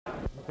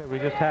Okay, we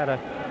just had a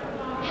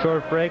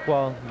short break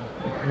while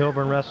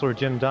Millburn wrestler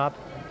Jim Dopp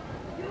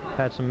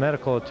had some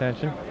medical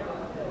attention.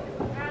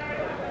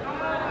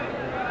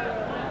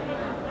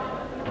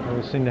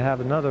 We seem to have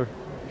another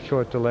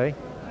short delay.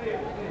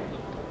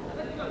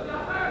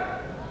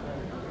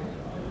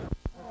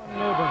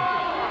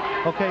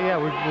 Okay, yeah,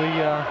 we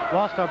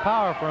lost our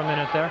power for a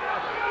minute there,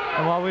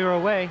 and while we were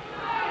away,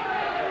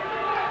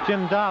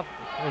 Jim Dopp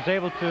was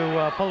able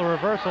to pull a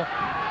reversal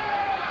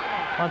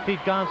on Pete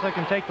Gonslick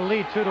and take the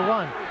lead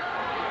 2-1.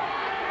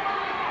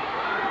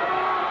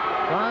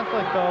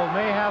 Gonslick, though,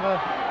 may have a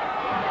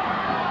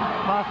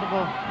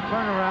possible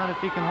turnaround if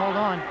he can hold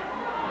on.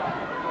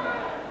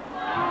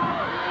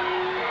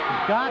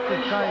 He's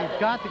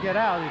got to get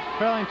out. He's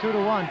trailing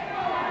 2-1.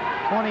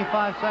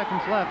 25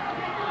 seconds left.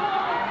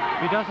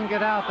 If he doesn't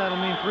get out, that'll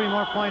mean 3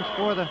 more points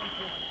for the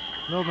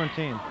Millburn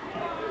team.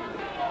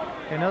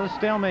 Okay, another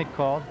stalemate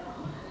called.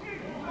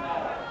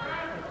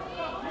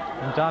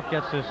 And Dopp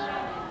gets his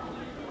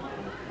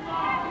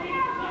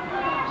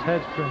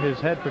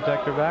head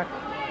protector back.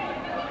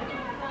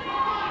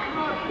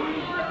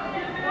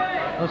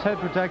 Those head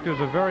protectors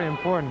are very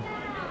important.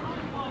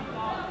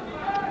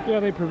 Yeah,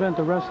 they prevent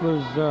the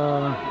wrestlers'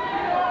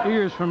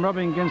 ears from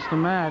rubbing against the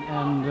mat,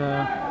 and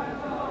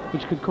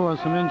which could cause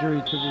some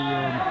injury to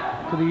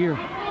the ear.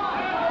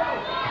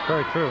 That's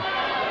very true.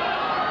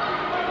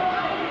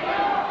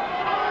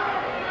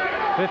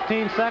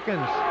 15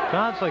 seconds.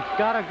 Gonslick's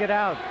got to get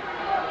out.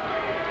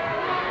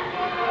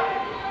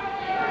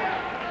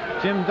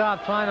 Jim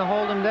Dopp trying to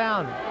hold him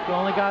down. He's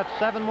only got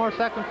 7 more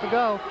seconds to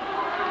go.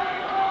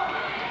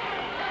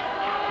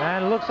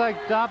 And it looks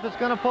like Dopp is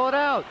going to pull it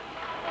out.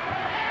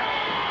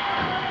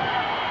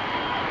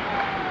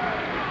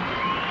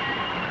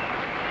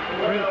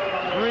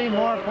 Three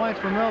more points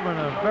for Millburn.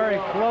 A very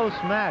close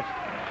match.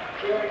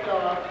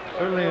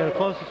 Certainly the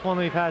closest one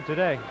we've had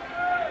today.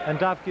 And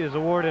Dopp is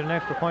awarded an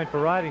extra point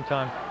for riding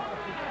time.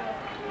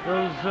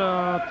 Those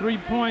 3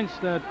 points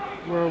that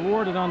were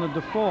awarded on the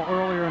default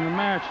earlier in the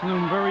match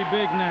loom very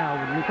big now.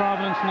 New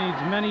Providence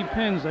needs many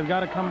pins. They've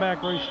got to come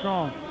back very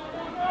strong.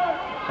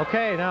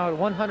 Okay, now at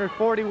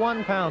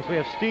 141 pounds, we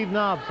have Steve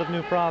Nobbs of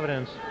New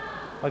Providence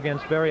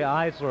against Barry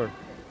Eisler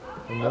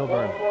from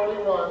Millburn.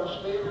 141,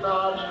 Steve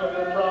Nobbs from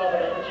New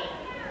Providence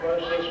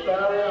versus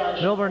Barry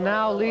Eisler. Millburn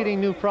now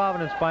leading New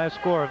Providence by a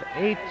score of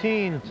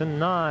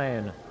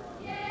 18-9.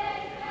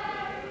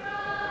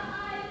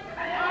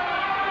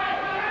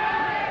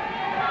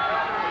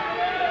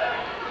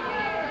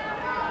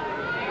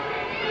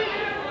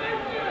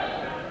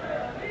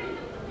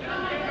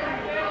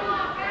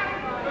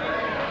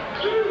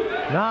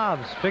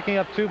 Nobbs picking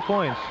up 2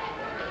 points,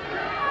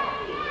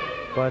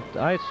 but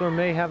Eisler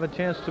may have a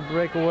chance to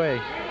break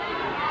away.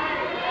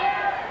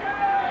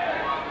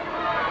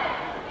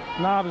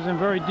 Nobbs is in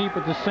very deep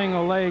with the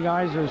single leg.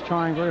 Eisler is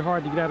trying very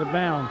hard to get out of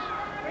bounds.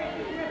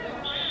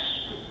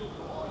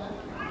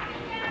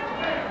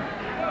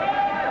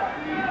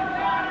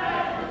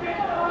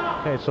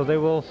 Okay, so they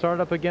will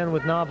start up again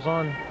with Nobbs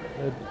on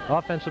the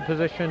offensive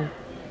position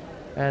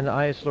and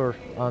Eisler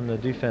on the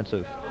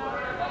defensive.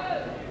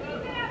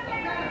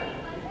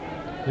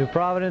 New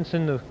Providence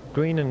in the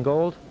green and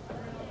gold,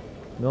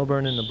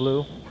 Millburn in the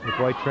blue with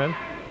white trim.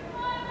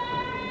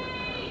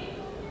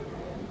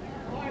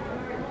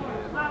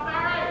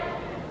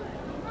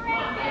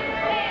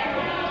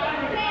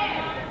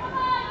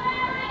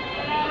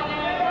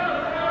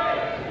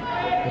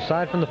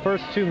 Aside from the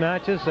first 2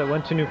 matches that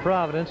went to New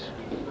Providence,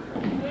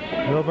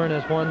 Millburn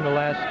has won the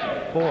last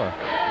 4.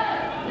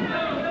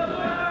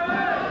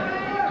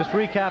 Just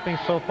recapping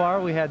so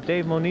far, we had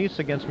Dave Moniz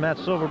against Matt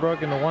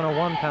Silverberg in the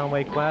 101-pound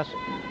weight class.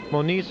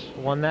 Moniz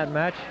won that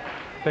match,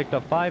 picked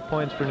up 5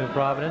 points for New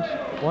Providence,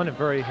 won it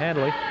very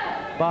handily.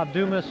 Bob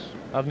Dumas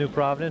of New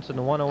Providence in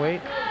the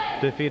 108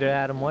 defeated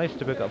Adam Weiss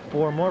to pick up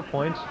 4 more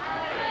points.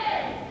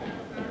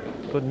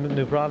 Put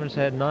New Providence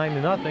ahead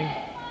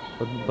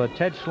 9-0, but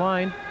Ted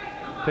Schlein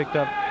picked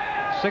up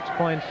 6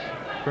 points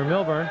for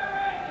Millburn.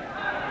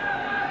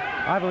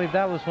 I believe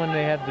that was when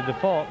they had the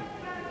default.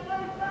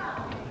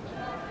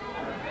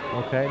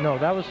 Okay, no,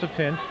 that was the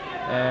pin,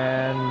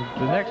 and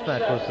the next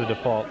match was the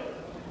default,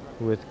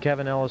 with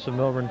Kevin Ellis of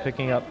Millburn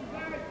picking up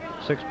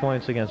 6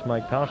 points against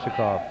Mike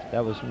Palshikov.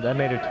 That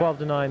made it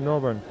 12-9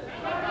 Millburn.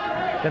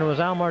 Then it was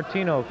Al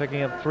Martino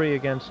picking up 3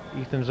 against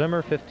Ethan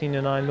Zimmer,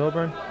 15-9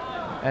 Millburn.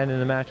 And in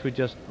the match we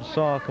just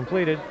saw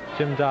completed,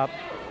 Jim Dopp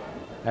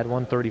at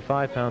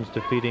 135 pounds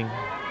defeating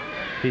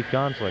Pete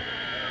Gonslick.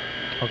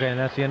 Okay, and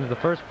that's the end of the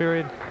first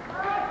period,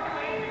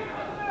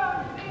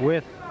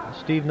 with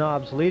Steve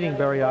Nobbs leading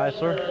Barry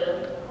Eisler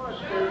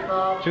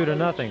 2-0.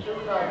 And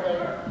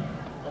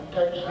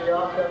takes the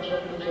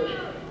offensive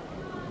position.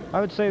 I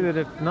would say that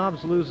if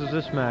Nobbs loses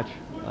this match,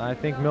 I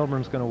think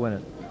Millburn's going to win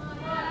it.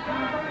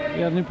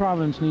 Yeah, New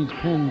Providence needs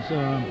pins.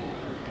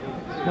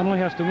 Not only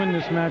has to win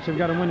this match, they've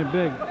got to win it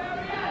big.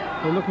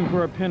 They're looking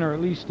for a pin or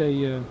at least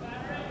a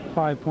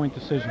 5-point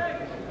decision.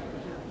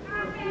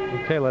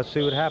 Okay, let's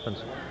see what happens.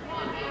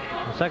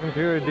 The second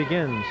period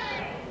begins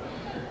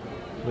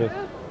with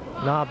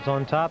Nobbs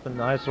on top and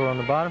Eisler on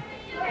the bottom.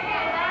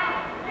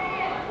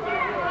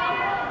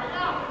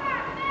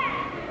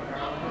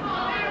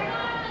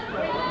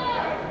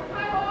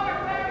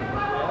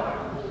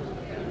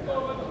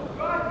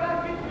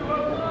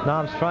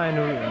 Knobs trying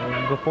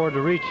to, before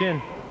to reach in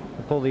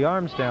to pull the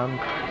arms down.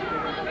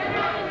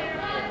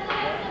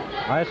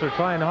 Eisler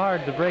trying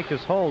hard to break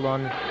his hold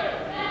on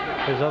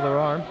his other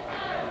arm.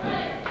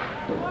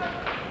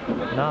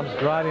 Knobs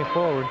driving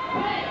forward.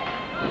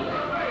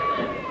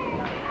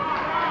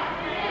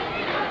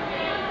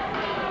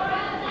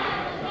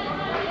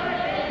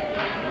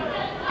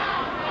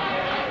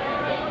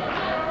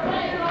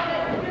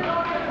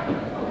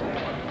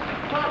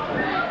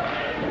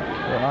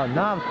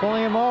 Knobs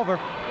pulling him over,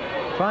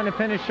 trying to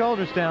pin his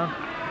shoulders down.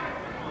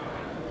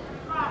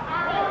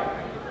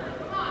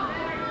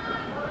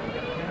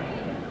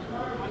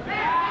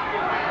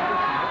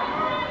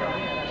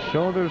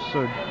 Shoulders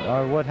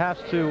are what has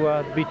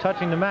to be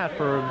touching the mat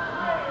for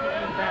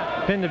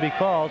a pin to be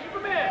called.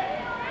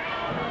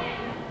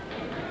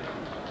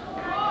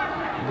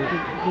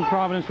 The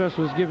Providence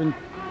wrestler was given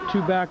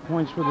 2 back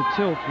points for the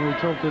tilt when he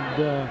tilted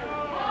the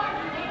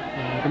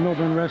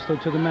Millburn wrestler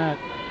to the mat.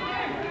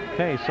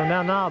 Okay, so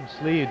now Knobs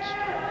leads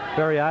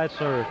Barry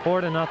Eisler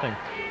 4-0.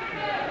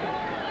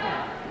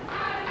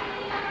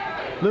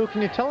 Lou,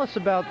 can you tell us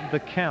about the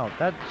count?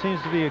 That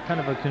seems to be a kind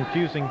of a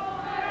confusing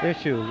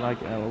issue. Like,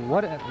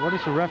 what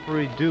does the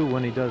referee do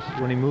when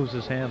he moves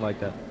his hand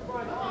like that?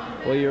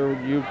 Well,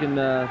 you can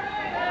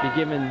be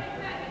given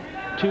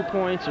 2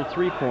 points or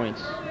 3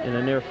 points in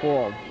a near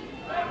fall.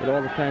 It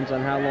all depends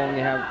on how long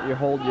you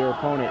hold your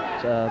opponent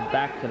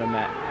back to the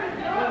mat.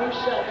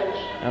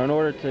 Now, in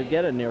order to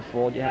get a near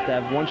fall, you have to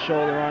have one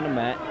shoulder on the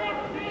mat,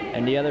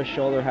 and the other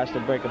shoulder has to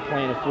break a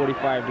plane of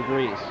 45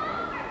 degrees.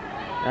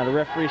 Now, the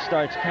referee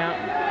starts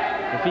counting.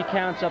 If he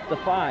counts up to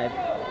 5,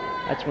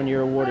 that's when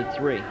you're awarded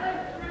 3.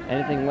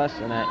 Anything less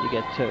than that, you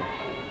get 2.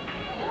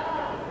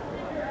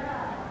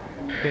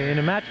 Okay, in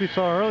a match we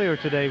saw earlier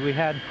today, we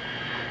had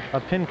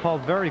a pin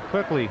called very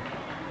quickly.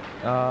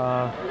 It's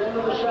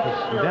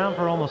down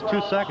for almost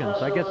 2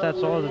 seconds. I guess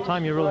that's all the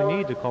time you really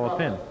need to call a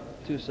pin.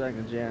 2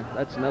 seconds, yeah.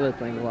 That's another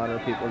thing a lot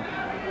of people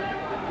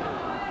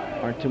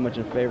aren't too much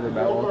in favor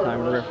about all the time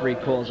when the referee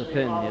calls a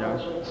pin, you know.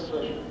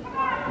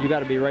 You got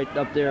to be right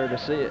up there to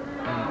see it.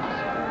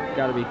 It's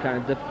got to be kind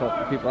of difficult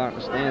for people out in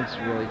the stands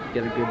to really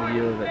get a good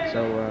view of it.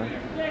 So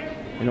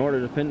in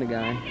order to pin the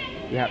guy,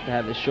 you have to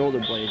have his shoulder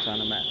blades on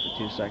the mat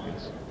for 2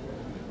 seconds.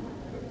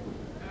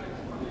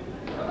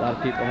 A lot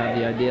of people have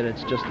the idea that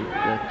it's just the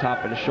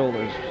top of the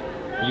shoulders.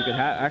 You could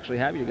actually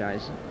have your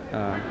guys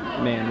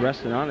man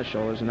resting on his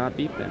shoulders and not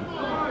be pinned.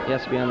 He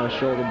has to be on those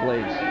shoulder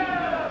blades.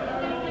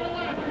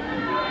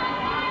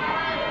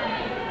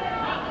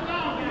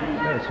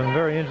 Yeah, some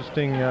very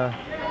interesting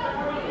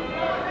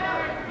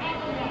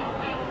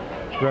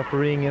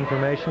refereeing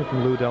information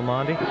from Lou Del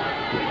Monte.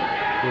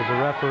 Here's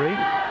a referee.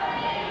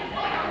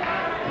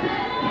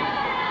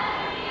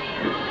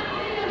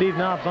 Steve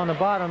Knobs on the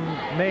bottom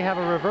may have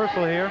a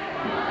reversal here.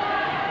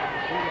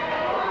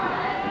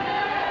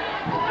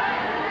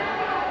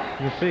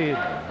 You can see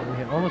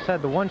he almost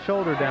had the one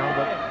shoulder down,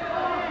 but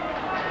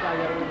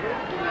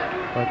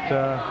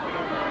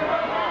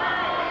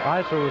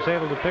Eisler was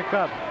able to pick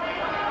up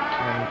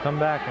and come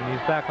back, and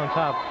he's back on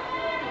top.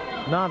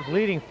 Knobs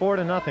leading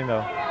 4-0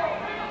 though.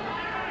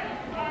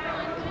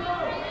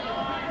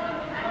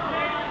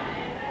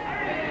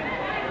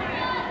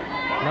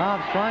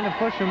 Knobs trying to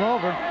push him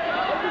over.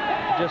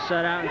 Just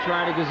sat out and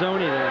tried a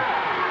Gazzoni there.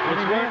 He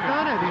may have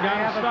done it. He may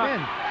have a pin.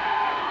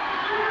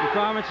 The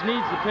Providence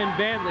needs the pin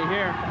badly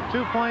here.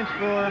 2 points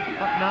for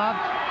Knobs.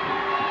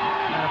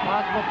 And a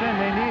possible pin.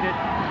 They need it.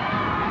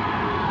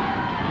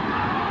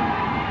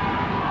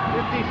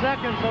 50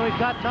 seconds, so he's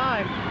got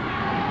time.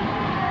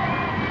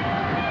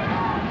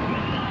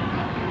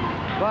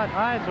 But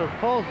Eisler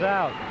pulls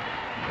out.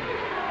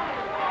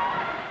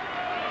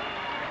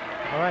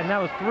 All right, and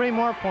that was 3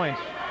 more points.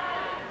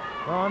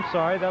 Oh, I'm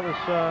sorry. That was,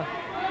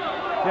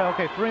 yeah,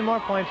 okay, 3 more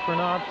points for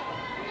Knobs.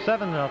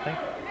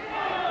 7-0.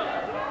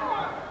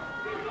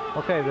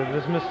 Okay,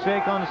 there's a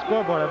mistake on the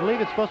scoreboard. I believe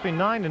it's supposed to be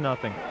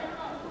 9-0.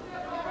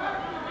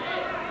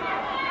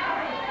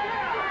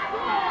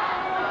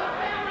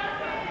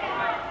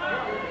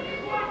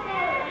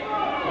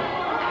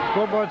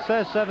 Scoreboard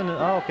says 7.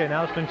 Oh, okay,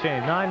 now it's been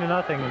changed.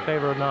 9-0 in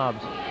favor of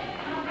Knobs.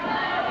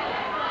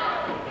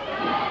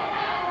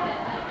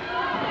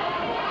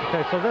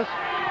 Okay,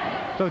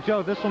 so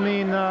Joe, this will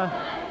mean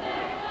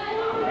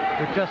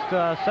with just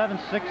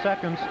 6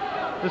 seconds.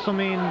 This will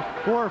mean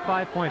 4 or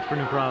 5 points for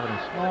New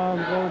Providence. Well,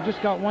 we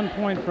just got 1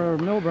 point for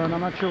Millburn.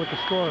 I'm not sure what the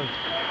score is.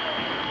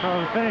 So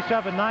we finished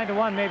up at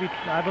 9-1, maybe,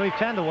 I believe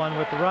 10-1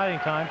 with the riding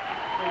time.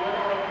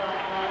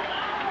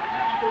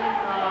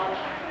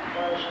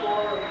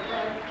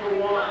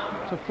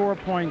 It's a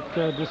 4-point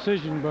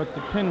decision, but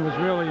the pin was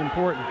really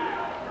important.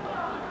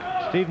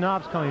 Steve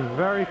Knobs coming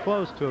very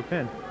close to a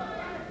pin.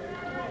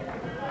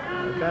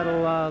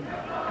 That'll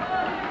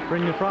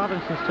bring New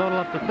Providence's total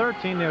up to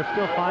 13. They're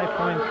still 5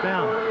 points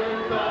down.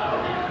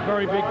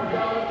 Very big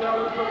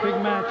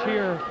match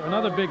here.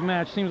 Another big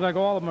match. Seems like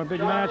all of them are big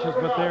matches,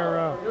 but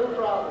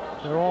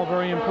they're all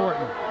very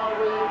important.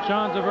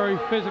 John's a very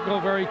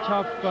physical, very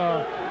tough,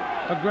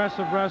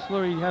 aggressive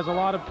wrestler. He has a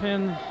lot of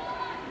pins,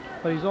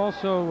 but he's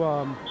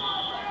also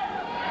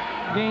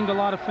gained a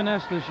lot of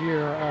finesse this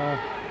year.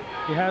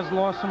 He has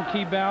lost some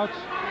key bouts,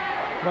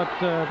 but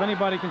if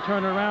anybody can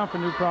turn it around for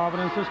New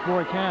Providence, this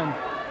boy can.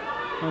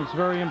 And it's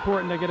very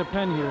important to get a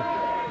pen here.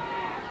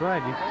 That's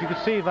right. You can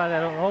see by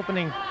that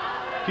opening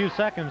few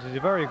seconds, he's a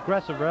very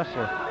aggressive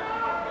wrestler.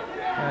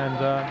 And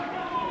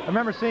I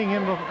remember seeing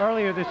him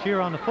earlier this year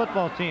on the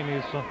football team. He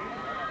was,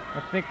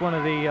 I think, one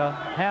of the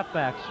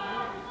halfbacks.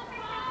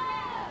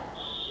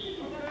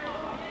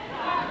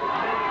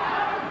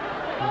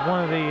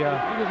 One of the he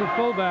was a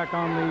fullback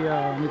on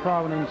the New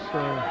Providence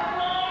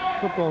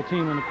football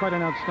team, and quite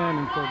an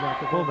outstanding fullback.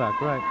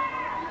 Fullback, right.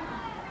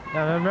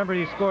 Now I remember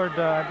he scored,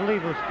 I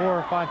believe it was 4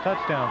 or 5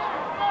 touchdowns.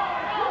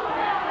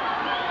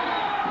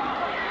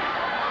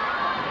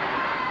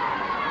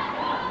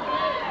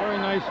 Very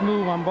nice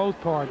move on both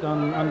parts,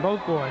 on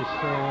both boys.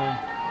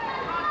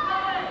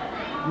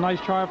 Nice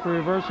try for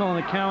reversal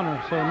and a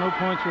counter, so no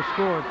points were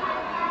scored.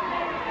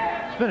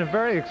 It's been a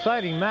very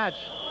exciting match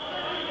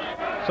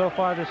so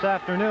far this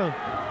afternoon.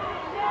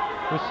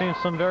 We've seen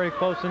some very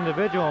close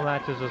individual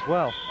matches as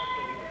well.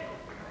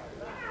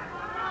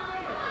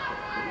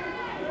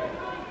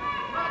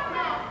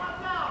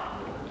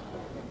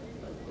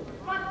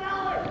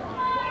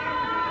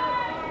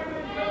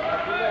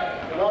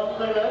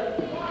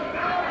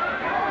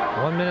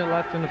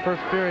 In the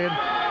first period.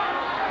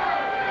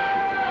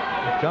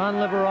 John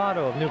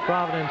Liberato of New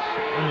Providence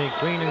in the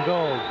green and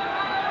gold.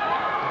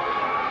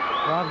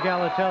 Rob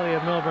Galatelli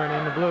of Millburn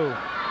in the blue.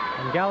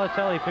 And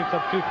Galatelli picks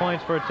up 2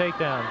 points for a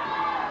takedown.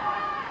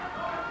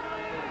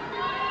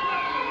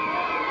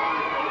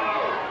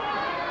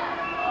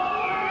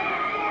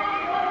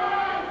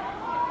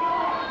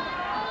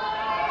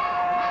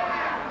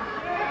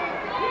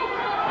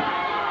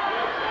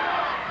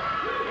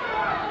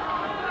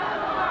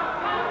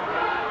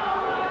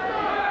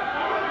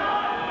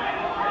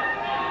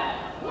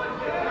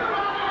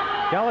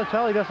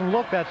 Galatelli doesn't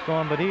look that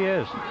strong, but he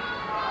is.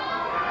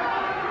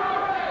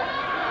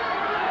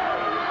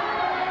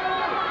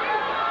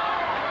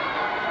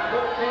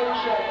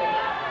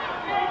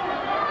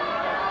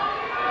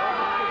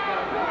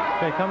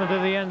 Okay, coming to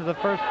the end of the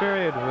first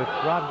period with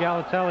Rob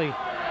Galatelli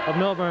of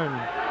Millburn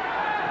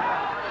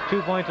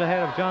 2 points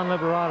ahead of John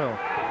Liberato.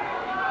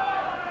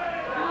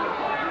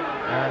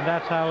 And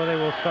that's how they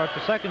will start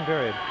the second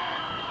period.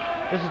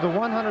 This is the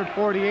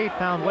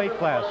 148-pound weight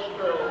class.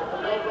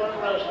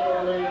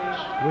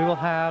 We will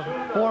have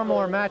 4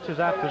 more matches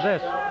after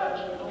this.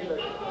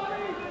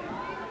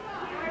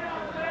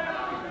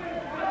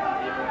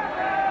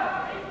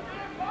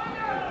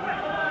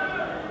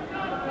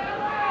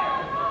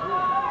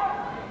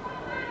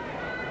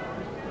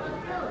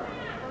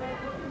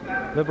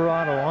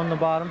 Liberato on the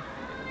bottom.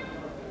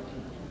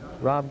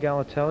 Rob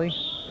Galatelli,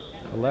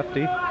 the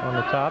lefty, on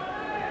the top.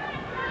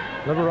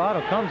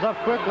 Liberato comes up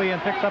quickly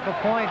and picks up a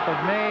point,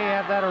 but may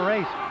have that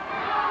erased.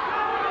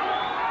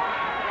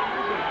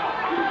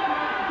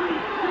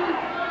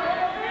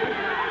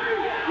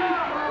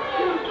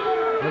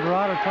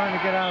 Liberato trying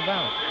to get out of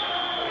bounds,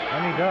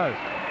 and he does.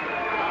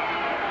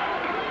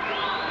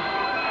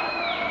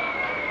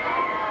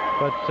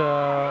 But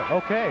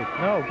okay,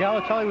 no,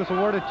 Galatelli was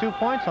awarded 2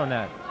 points on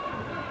that,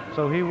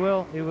 so he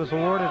was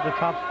awarded the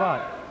top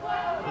spot.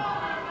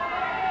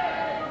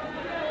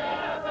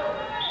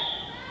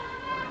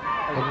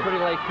 That was a pretty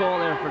late call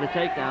there for the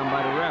takedown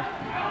by the ref.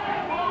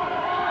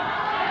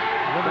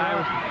 The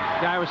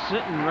guy was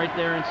sitting right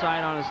there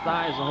inside on his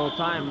thighs the whole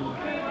time.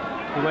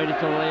 He waited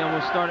till they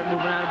almost started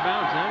moving out of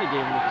bounds, and then he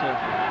gave him the 2.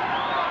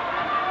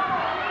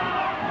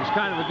 It was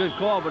kind of a good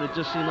call, but it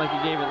just seemed like he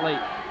gave it late.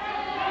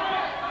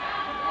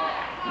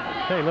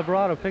 Okay,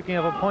 Liberato picking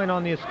up a point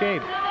on the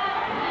escape.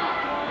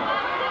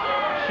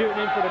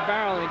 Shooting in for the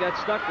barrel, and he got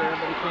stuck there,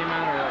 but he came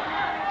out of it.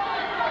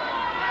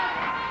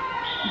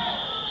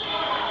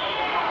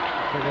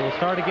 So they will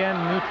start again,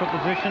 neutral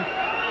position.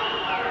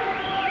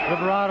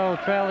 Liberato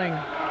trailing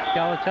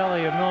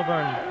Galatelli of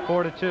Millburn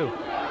 4-2.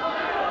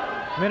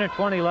 Minute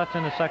 20 left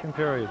in the second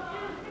period.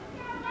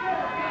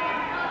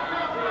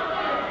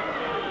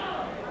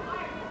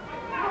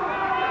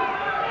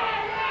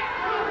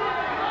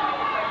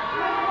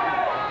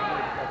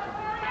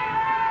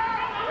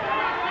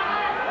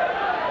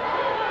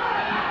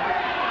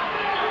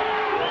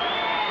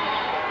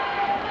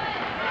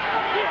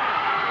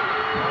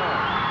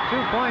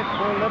 Points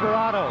for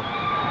Liberato,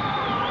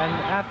 and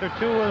after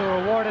 2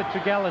 were awarded to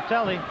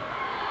Galatelli,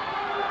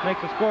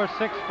 makes the score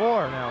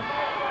 6-4 now.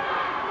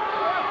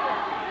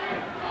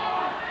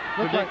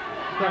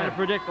 Trying to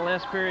predict the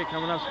last period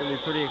coming up is going to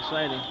be pretty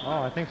exciting.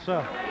 Oh, I think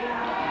so.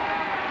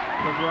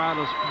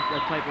 Liberato's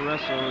that type of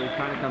wrestler where he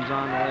kind of comes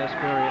on in the last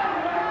period.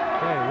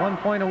 Okay, 1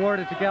 point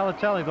awarded to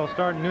Galatelli. They'll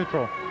start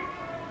neutral.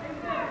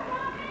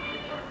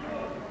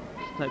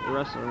 This type of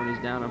wrestler when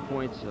he's down on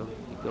points, so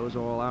he goes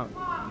all out.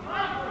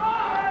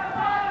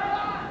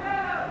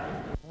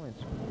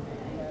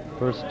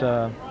 First,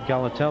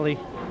 Galatelli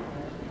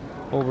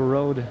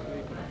overrode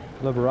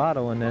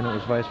Liberato, and then it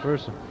was vice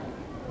versa.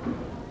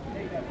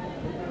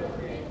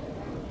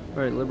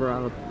 Right,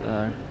 Liberato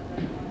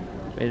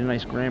made a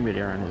nice gambit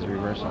there on his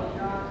reversal.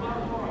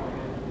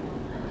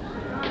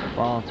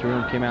 Followed through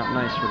and came out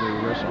nice for the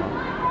reversal.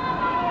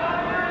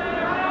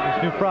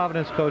 This New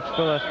Providence coach,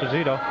 Phil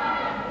Esposito.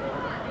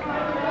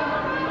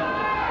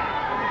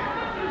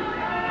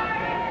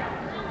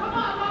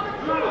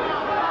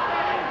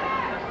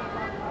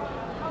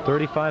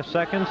 "35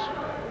 seconds,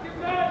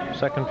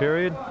 second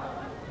period.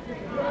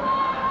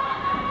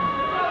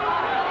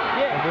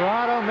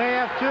 Alvarado may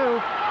have two.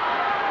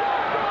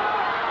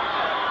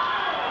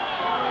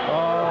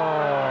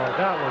 Oh,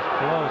 that was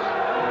close.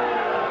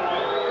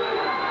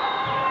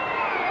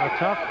 A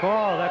tough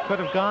call. That could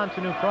have gone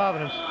to New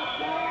Providence. An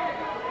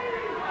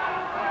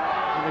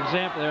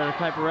example there of the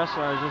type of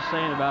wrestler I was just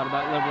saying about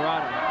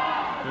Liberato.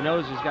 He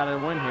knows he's got to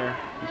win here.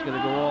 He's going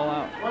to go all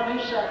out. 20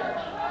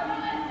 seconds.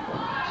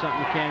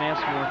 Something you can't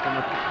ask for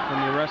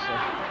from your wrestler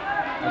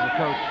as a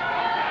coach.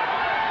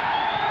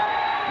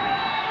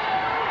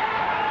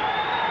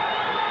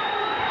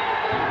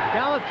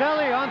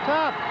 Galatelli on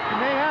top. He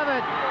may have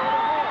it.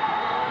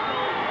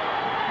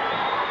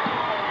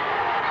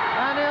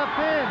 And a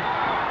pin.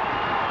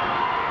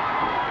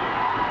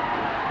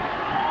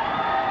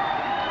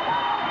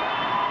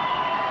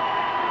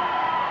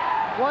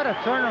 What a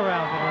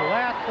turnaround in the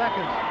last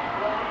seconds.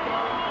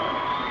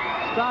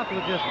 Stopped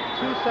with just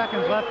 2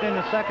 seconds left in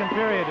the second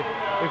period. If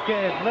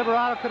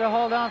Liberato could have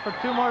held on for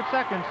 2 more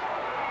seconds,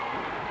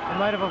 he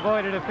might have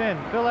avoided a pin.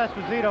 Phil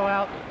Esposito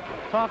out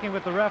talking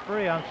with the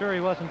referee. I'm sure he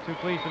wasn't too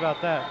pleased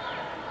about that.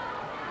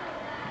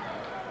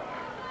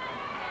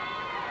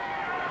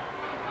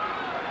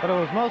 But it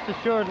was most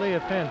assuredly a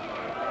pin.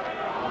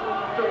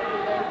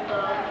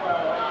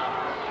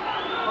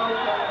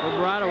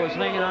 Liberato was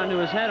hanging onto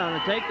his head on the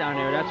takedown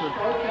there. That's what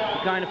he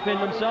kind of pinned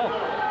himself.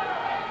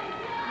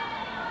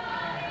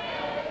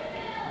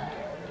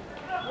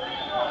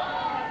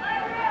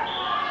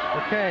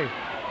 Okay,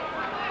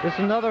 this is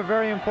another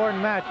very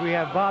important match. We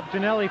have Bob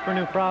Ginelli for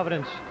New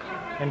Providence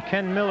and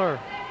Ken Miller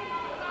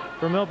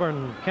for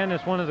Millburn. Ken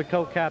is one of the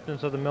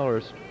co-captains of the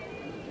Millers.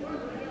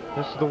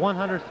 This is the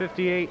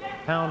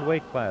 158-pound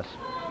weight class.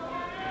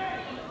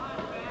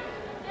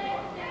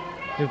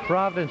 New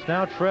Providence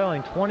now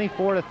trailing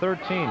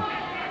 24-13.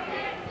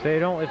 If they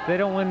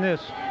don't win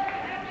this,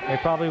 they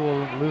probably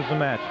will lose the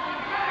match.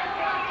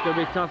 It's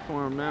gonna be tough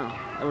for them now.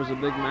 That was a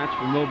big match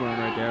for Millburn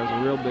right there. It was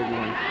a real big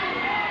one.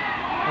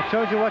 It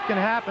shows you what can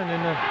happen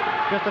in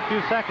just a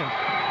few seconds.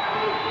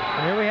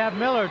 And here we have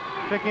Miller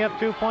picking up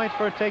 2 points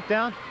for a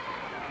takedown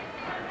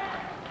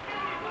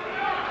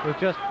with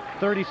just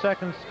 30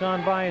 seconds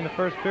gone by in the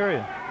first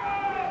period.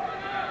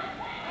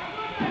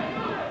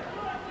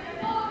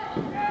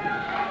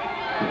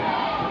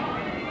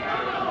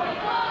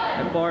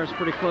 That bar is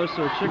pretty close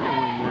to a chicken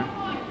wing there.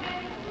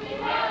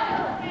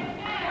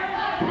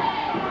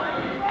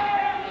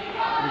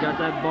 You got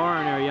that bar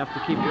in there, you have to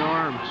keep your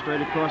arm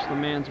straight across the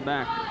man's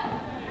back.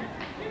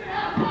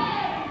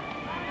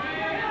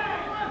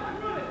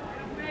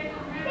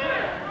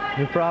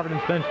 New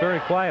Providence bench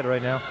very quiet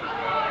right now.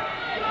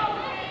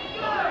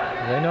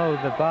 They know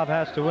that Bob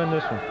has to win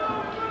this one.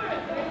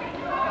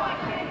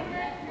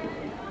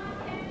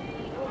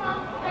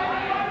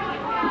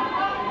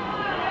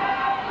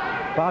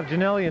 Bob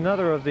Ginelli,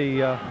 another of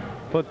the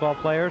football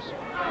players.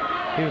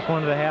 He was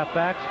one of the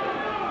halfbacks.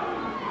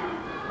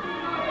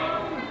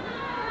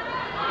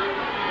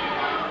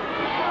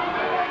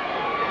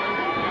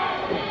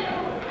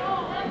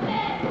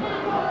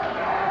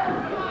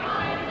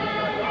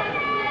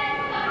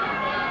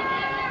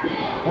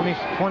 Only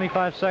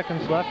 25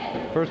 seconds left,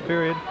 first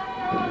period.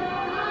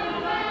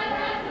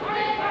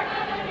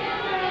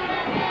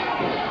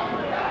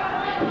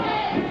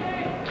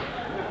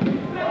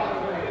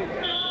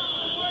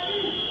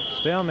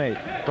 Stalemate,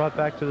 brought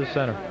back to the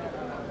center.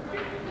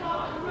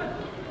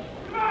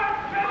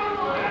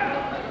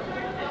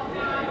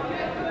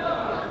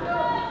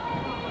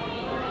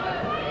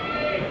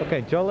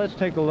 Okay, Joe, let's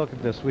take a look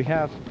at this. We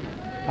have,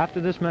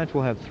 after this match,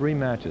 we'll have 3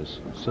 matches.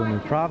 So New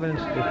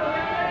Providence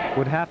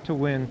would have to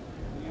win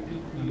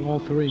all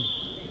 3,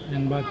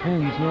 and by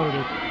pins in order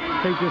to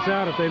take this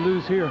out if they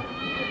lose here.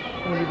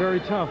 It's going to be very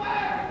tough.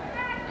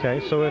 Okay,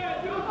 so if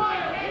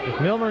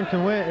Millburn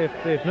can win,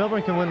 if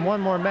Millburn can win 1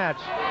 more match,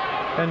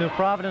 then New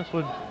Providence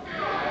would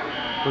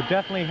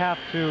definitely have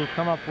to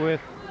come up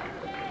with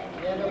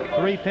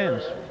 3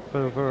 pins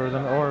for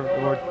them,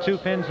 or 2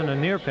 pins and a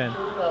near pin.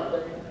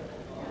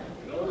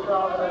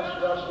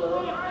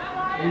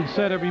 We've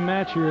said every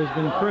match here has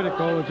been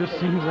critical. It just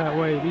seems that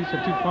way. These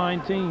are 2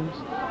 fine teams,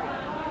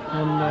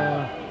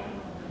 and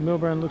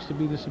Millburn looks to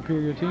be the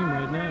superior team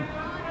right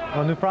now.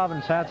 Well, New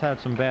Providence has had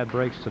some bad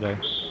breaks today.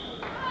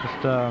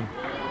 Just a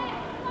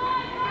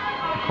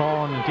call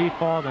on the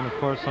default, and of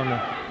course on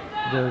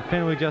the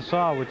pin we just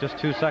saw with just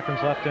 2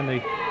 seconds left in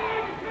the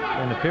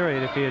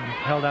period. If he had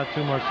held out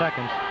 2 more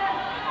seconds.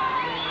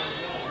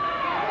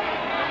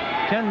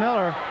 Ken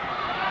Miller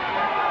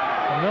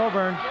from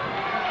Millburn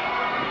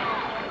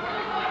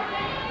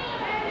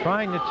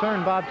trying to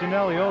turn Bob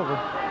Ginelli over.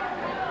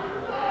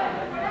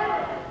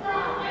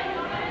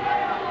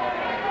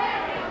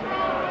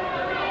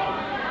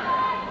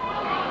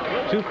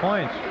 $2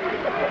 points.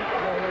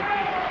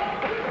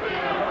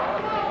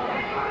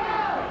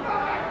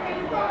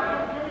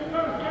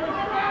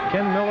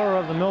 Ken Miller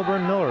of the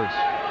Millburn Millers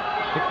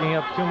picking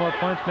up 2 more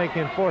points,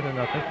 making it 4-0.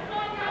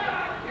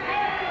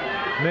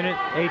 Minute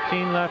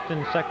 18 left in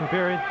the second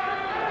period.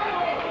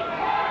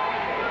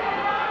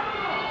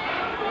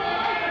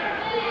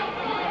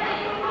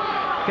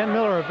 Ken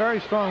Miller, a very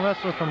strong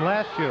wrestler from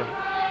last year,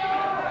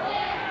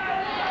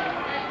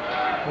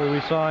 where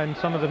we saw in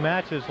some of the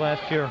matches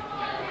last year.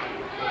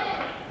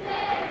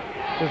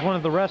 Was one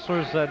of the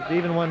wrestlers that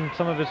even when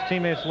some of his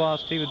teammates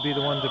lost, he would be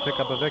the one to pick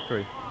up a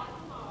victory.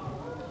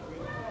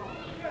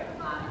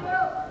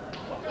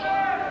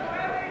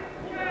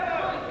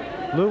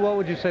 Lou, what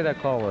would you say that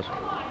call was?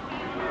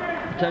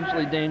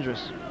 Potentially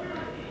dangerous.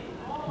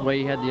 The way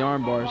he had the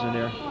arm bars in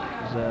there,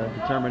 his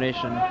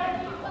determination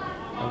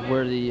of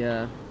where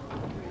the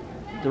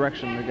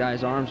direction the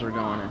guy's arms are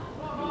going in.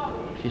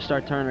 If you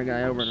start turning a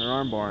guy over in an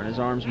arm bar and his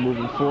arm's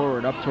moving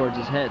forward up towards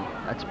his head,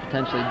 that's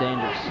potentially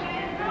dangerous.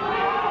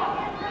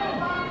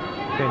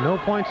 Okay, no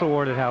points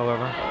awarded,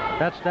 however.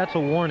 That's a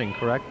warning,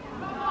 correct?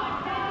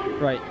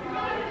 Right.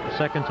 The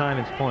second time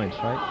it's points,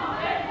 right?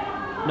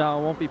 No,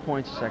 it won't be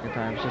points the second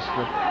time. It's just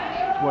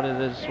what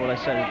it is, what I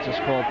said. It's just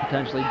called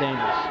potentially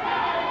dangerous.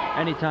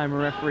 Anytime a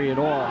referee at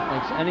all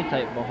makes any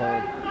type of a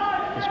hold,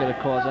 it's going to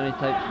cause any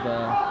type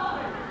of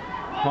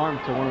harm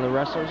to one of the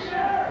wrestlers,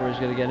 or he's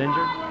going to get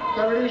injured.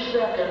 30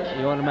 seconds.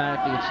 You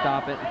automatically would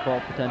stop it and call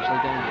it potentially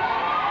dangerous.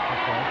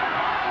 Okay.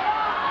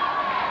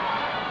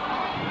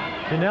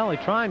 Ginelli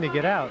trying to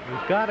get out.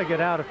 He's got to get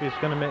out if he's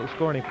going to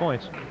score any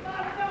points.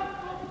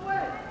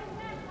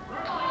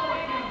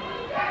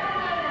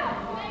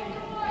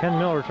 Ken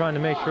Miller trying to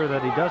make sure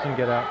that he doesn't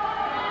get out.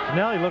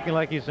 Ginelli looking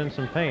like he's in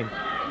some pain.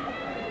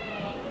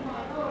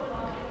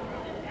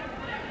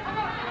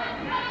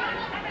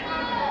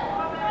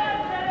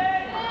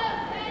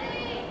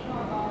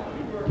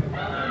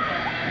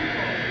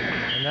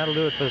 And that'll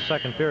do it for the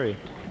second period.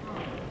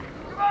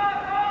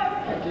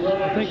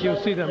 I think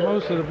you'll see that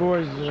most of the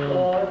boys,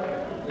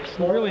 it's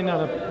really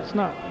not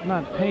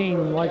not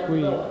pain like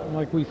we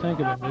think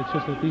of it. It's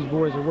just that these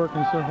boys are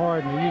working so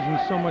hard and they're using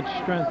so much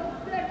strength,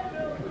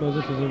 because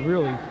this is a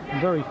really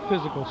very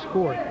physical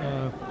sport.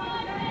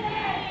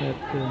 That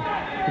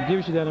it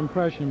gives you that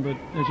impression, but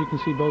as you can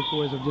see, both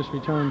boys have just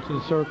returned to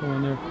the circle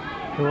and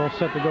they're all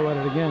set to go at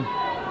it again.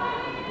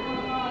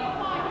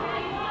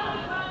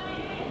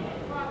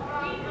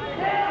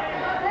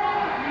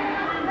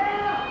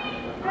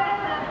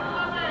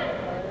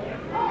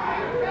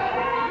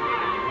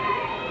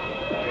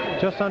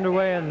 Just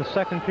underway in the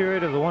second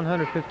period of the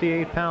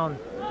 158-pound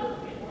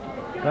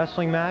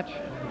wrestling match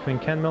between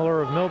Ken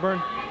Miller of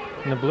Millburn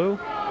in the blue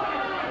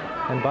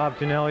and Bob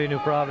Ginelli of New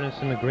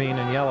Providence in the green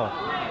and yellow.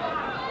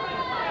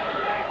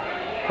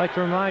 I'd like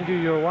to remind you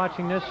you're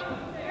watching this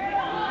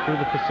through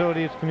the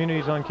facility of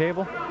Communities on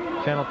Cable,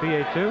 channel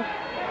PA2.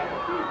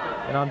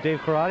 And I'm Dave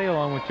Karate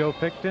along with Joe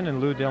Picton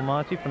and Lou Del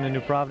Monte from the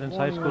New Providence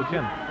High School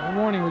gym. A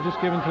warning was just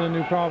given to the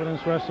New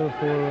Providence wrestler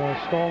for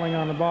stalling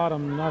on the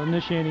bottom, not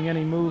initiating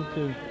any move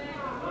to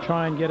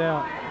try and get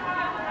out.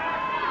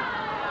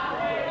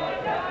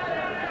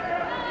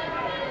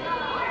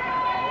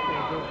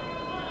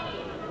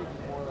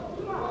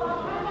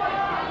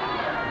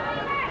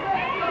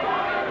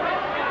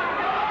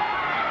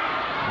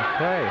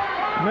 Okay,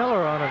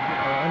 Miller on an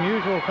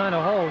unusual kind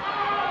of hold.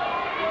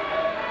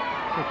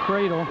 The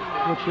cradle,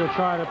 which he'll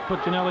try to put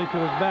Ginelli to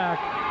his back.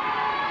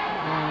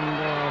 And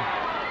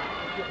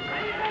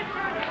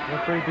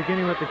referee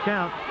beginning with the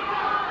count.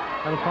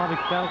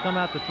 That'll come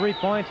out to 3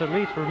 points at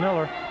least for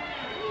Miller.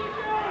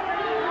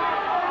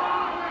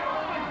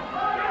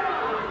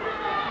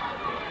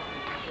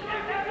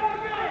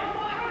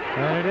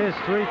 And it is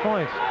 3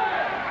 points.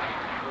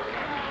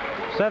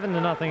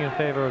 7-0 in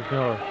favor of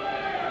Miller.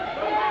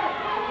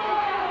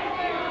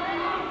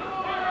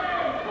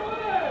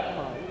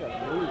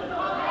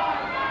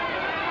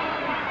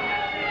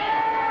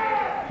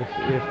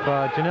 If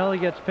Ginelli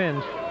gets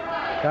pinned,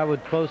 that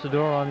would close the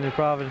door on New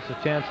Providence's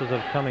chances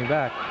of coming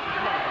back.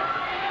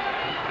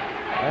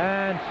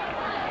 And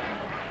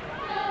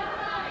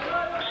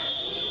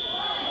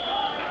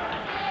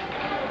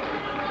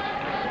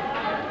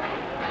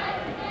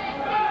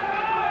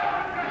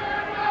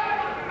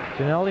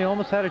Ginelli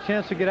almost had a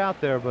chance to get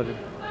out there, but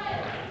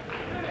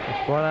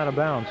it's brought out of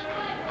bounds.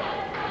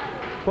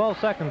 12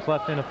 seconds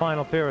left in the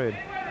final period.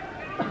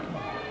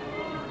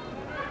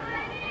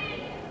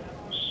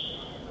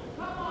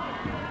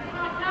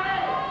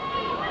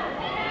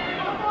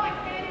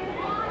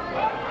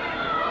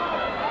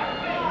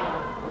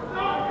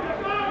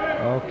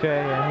 Okay,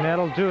 and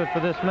that'll do it for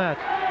this match.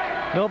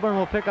 Millburn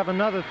will pick up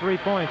another 3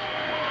 points.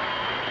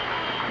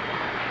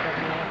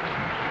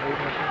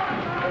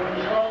 The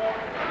result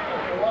of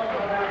the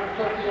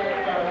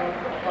 158-pound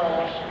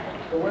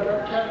class, the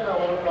winner, Ken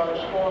Miller, by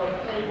a score of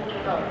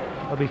 8-0.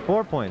 That'll be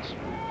 4 points.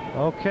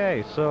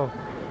 Okay, so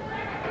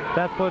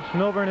that puts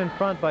Millburn in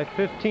front by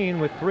 15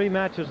 with 3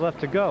 matches left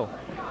to go,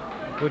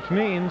 which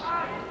means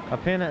a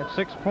pin at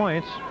 6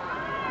 points.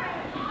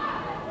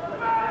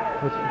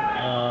 With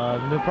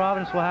New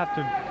Providence will have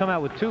to come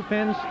out with 2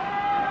 pins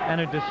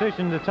and a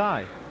decision to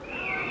tie.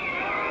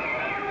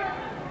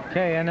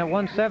 Okay, and at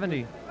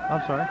 170,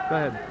 I'm sorry, go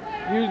ahead.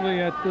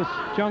 Usually at this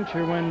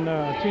juncture, when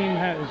a team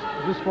is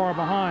this far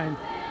behind,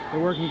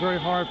 they're working very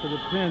hard for the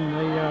pin.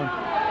 They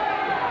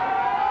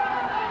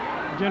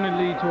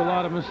generally lead to a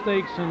lot of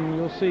mistakes, and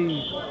you'll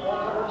see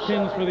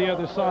pins for the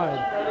other side.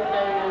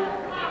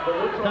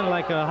 It's kind of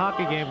like a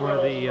hockey game where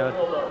the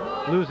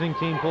losing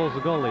team pulls the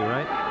goalie,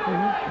 right?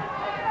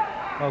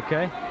 Mm-hmm.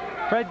 Okay.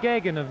 Fred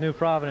Gagan of New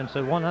Providence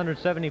at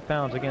 170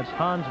 pounds against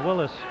Hans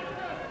Willis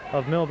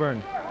of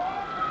Millburn.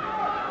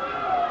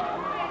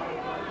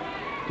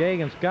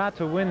 Gagan's got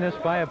to win this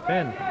by a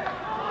pin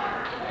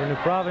for New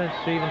Providence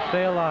to even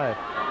stay alive.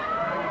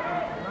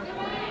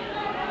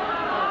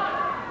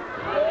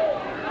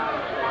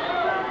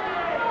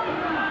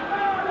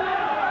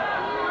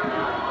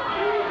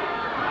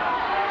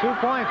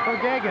 Points for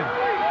Gagan,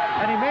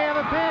 and he may have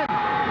a pin.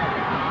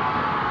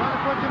 Trying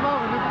to push him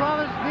over. New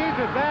Providence needs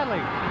it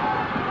badly.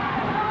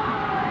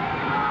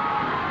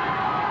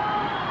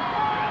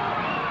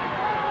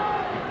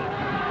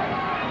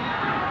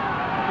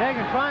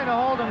 Gagan trying to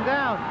hold him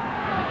down.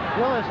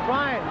 Willis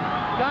trying,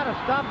 got to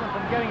stop him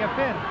from getting a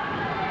pin.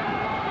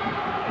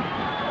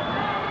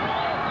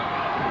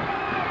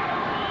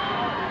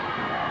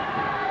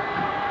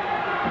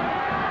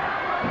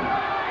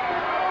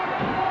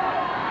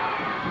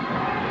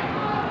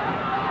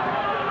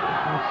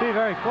 See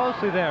very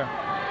closely there.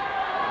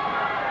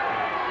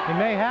 He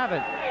may have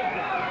it.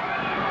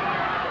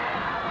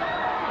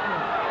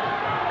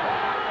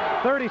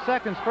 30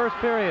 seconds, first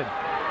period.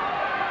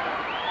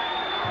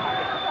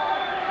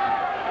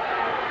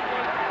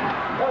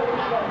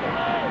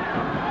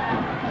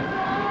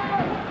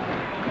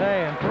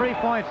 Okay, and 3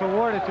 points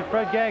awarded to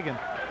Fred Gagan.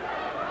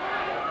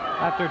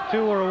 After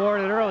 2 were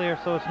awarded earlier,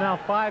 so it's now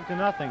 5-0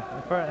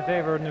 in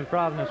favor of New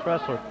Providence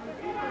wrestler.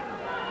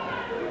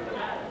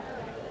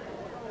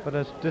 But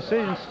a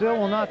decision still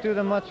will not do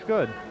them much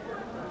good.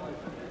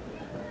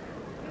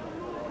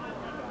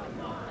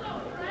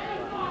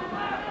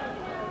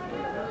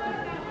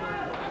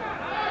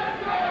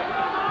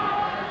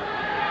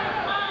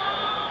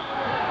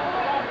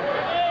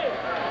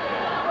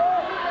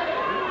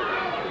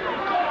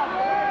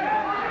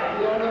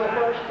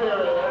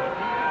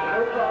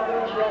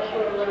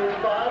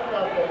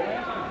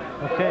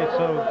 Okay,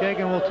 so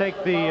Gagan will take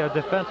the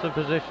defensive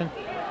position.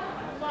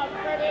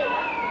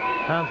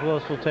 Hans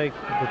Willis will take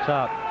the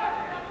top.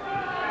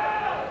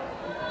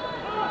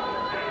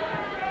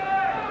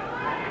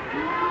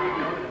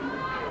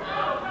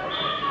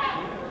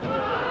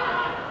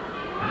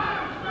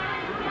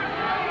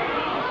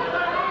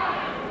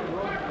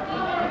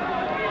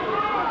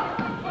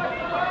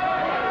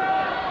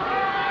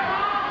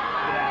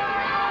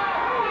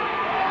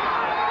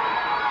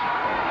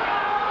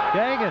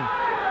 Gagan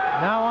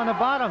now on the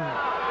bottom.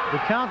 The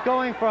count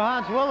going for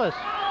Hans Willis.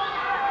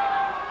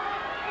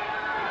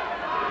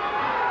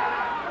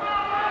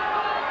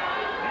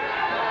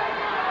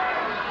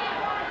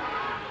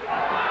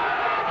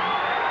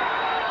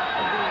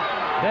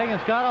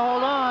 Gagan's got to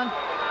hold on.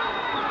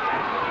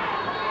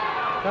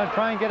 Got to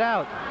try and get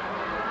out.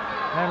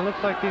 And it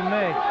looks like he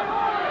may.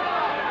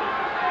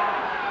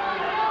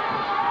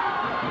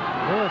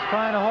 Willis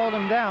trying to hold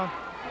him down.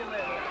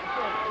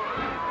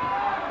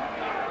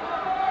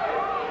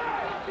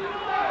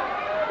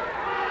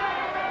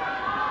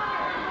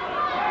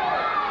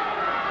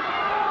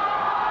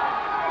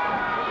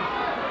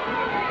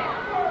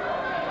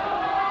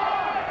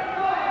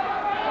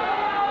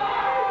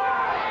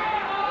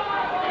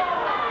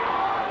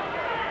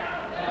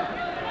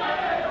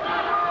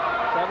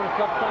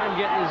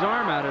 Getting his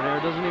arm out of there.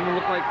 It doesn't even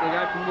look like the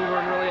guy from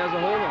Millburn really has a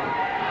hold on him.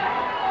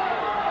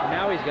 And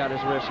now he's got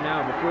his wrist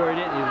now. Before he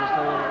didn't, he was just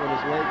holding it with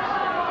his legs.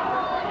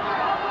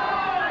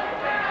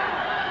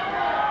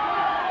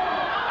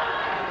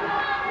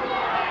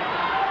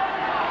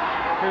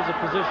 Here's a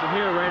position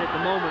here right at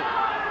the moment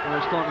where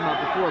I was talking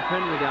about before,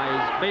 pinning the guy.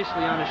 He's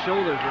basically on his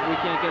shoulders, but we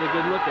can't get a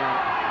good look at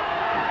it.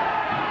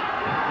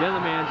 The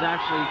other man's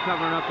actually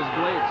covering up his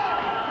blades.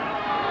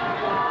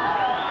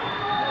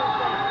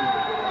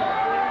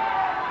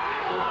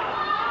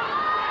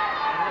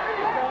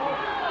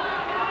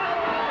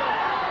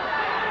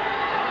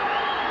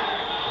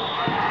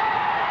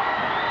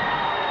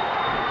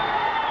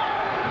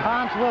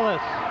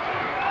 Willis.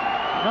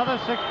 Another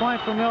 6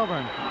 points for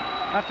Millburn.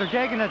 After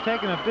Gagan had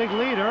taken a big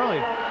lead early.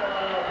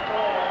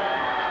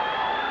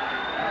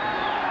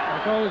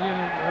 I told you,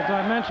 as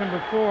I mentioned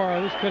before,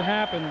 this could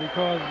happen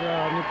because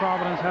New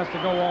Providence has to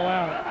go all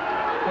out.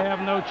 They have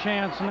no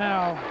chance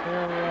now.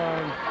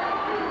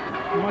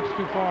 They're much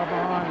too far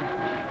behind.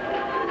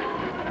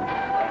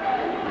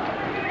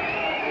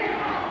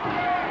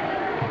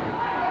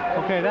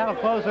 Okay, that'll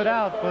close it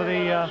out for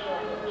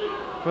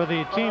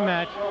the team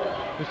match.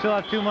 We still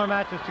have 2 more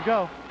matches to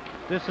go.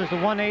 This is the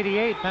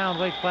 188-pound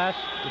weight class,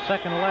 the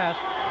second to last.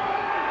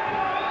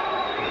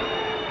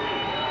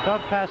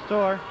 Doug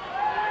Pastor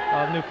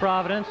of New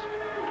Providence,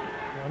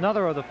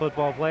 another of the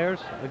football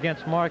players,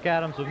 against Mark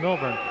Adams of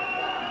Millburn.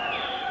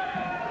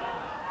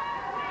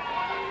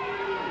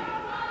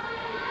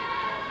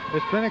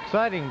 It's been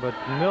exciting, but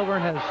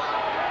Millburn has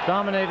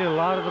dominated a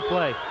lot of the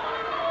play.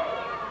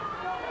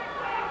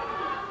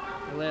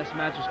 The last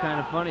match was kind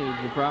of funny.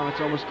 The Providence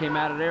almost came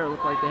out of there. It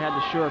looked like they had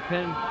the sure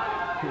pin.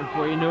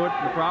 Before you knew it,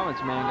 the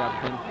Providence man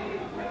got pinned.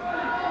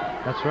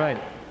 That's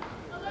right.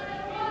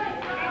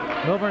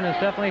 Millburn has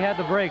definitely had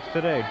the breaks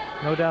today,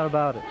 no doubt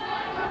about it.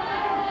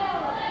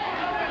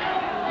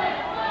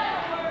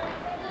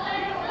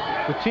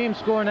 The team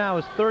score now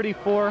is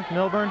 34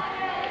 Millburn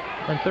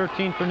and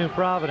 13 for New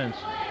Providence.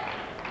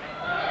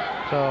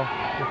 So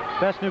the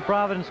best New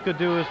Providence could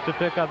do is to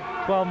pick up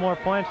 12 more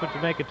points, which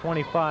would make it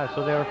 25,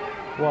 so they're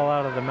well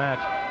out of the match.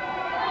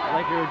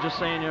 Like we were just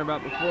saying here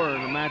about before,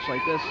 in a match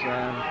like this,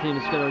 the team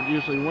that's going to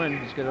usually win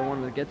is going to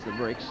one that gets the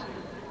breaks.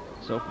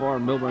 So far,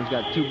 Millburn's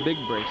got 2 big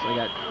breaks. They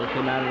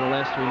came out of the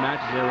last 3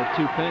 matches there with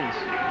 2 pins.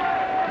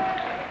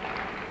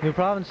 New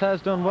Providence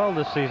has done well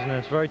this season, and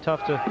it's very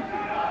tough to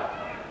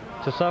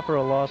suffer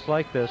a loss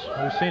like this.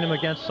 We've seen them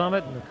against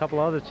Summit and a couple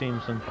other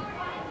teams, and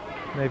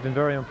they've been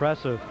very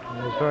impressive.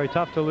 And it's very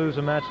tough to lose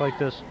a match like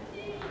this.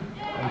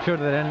 I'm sure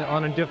that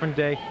on a different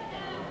day,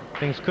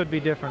 things could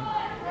be different.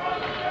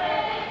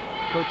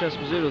 Coach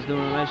Esposito's doing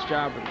a nice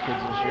job with the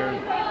kids this year.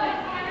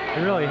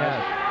 He really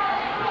has.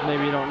 As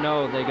maybe you don't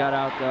know, they got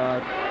out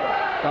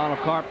Donald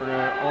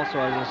Carpenter also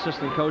as an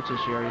assistant coach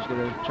this year. He's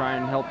going to try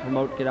and help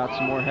promote, get out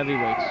some more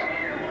heavyweights.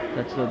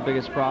 That's the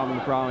biggest problem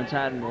the Providence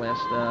had in the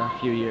last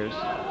few years.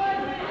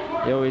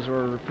 They always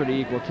were a pretty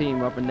equal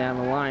team up and down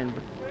the line,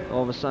 but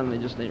all of a sudden they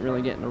just ain't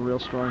really getting a real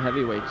strong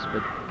heavyweights.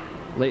 But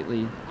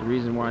lately, the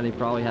reason why they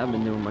probably haven't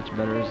been doing much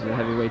better is the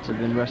heavyweights have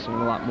been wrestling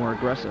a lot more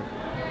aggressive.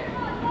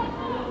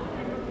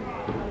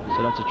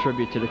 So that's a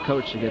tribute to the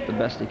coach to get the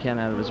best he can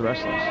out of his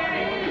wrestlers.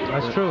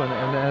 That's true, and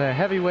a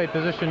heavyweight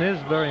position is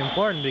very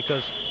important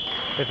because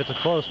if it's a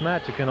close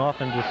match, it can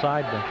often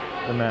decide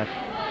the match.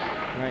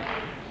 Right.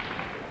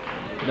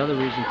 Another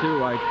reason,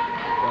 too, I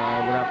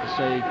would have to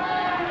say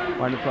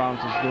why the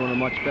Providence is doing it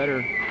much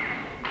better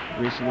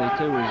recently,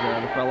 too, is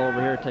the fellow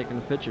over here taking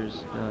the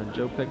pictures,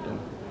 Joe Picton.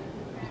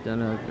 He's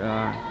been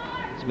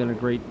a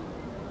great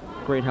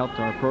help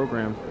to our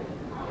program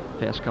the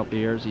past couple of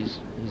years. He's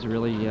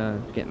really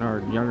getting our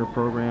younger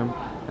program.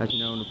 As you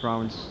know, the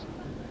Providence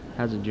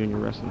has a junior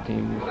wrestling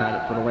team. We've had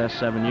it for the last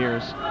 7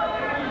 years.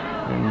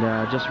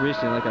 And just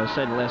recently, like I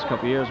said, the last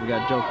couple of years, we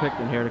got Joe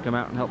Picton here to come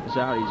out and help us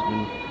out. He's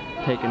been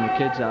taking the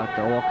kids out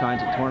to all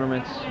kinds of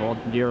tournaments all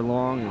year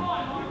long, and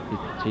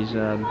he's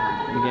been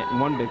getting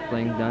one big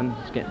thing done.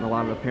 He's getting a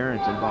lot of the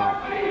parents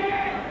involved.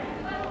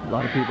 A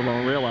lot of people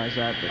don't realize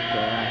that, but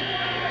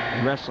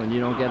in wrestling,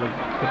 you don't get the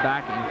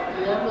backing,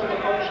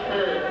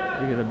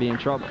 you're going to be in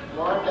trouble.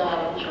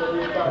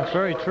 That's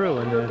very true,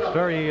 and it's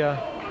very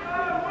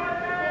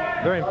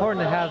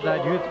important to have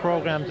that youth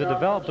program to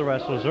develop the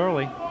wrestlers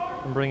early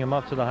and bring them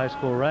up to the high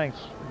school ranks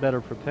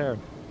better prepared.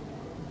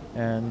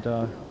 And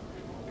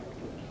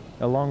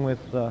along with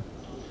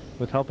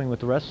helping with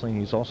the wrestling,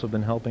 he's also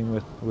been helping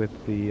with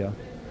the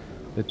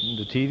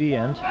TV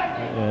end.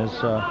 As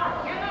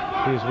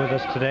he's with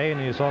us today,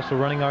 and he's also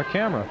running our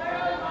camera.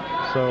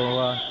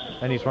 So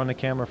and he's run the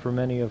camera for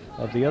many of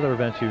the other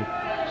events you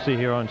see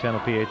here on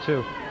Channel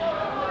PA2.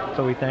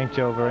 So we thank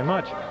Joe very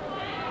much.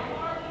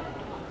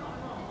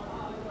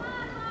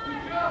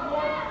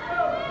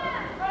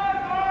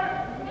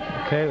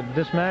 Okay,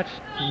 this match,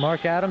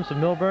 Mark Adams of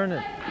Millburn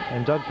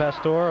and Doug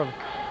Pastor of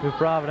New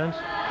Providence.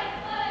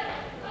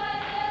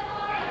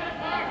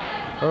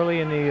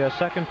 Early in the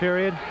second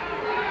period.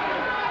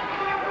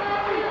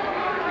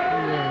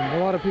 A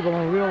lot of people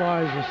don't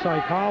realize the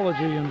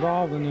psychology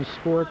involved in this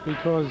sport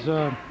because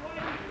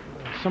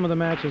some of the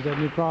matches that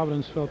New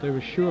Providence felt they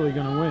were surely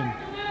going to win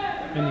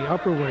in the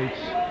upper weights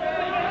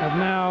have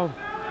now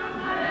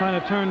kind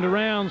of turned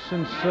around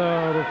since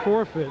the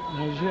forfeit.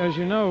 As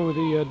you know,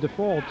 the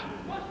default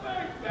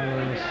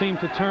seemed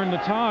to turn the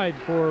tide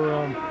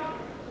for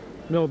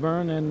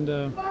Millburn, and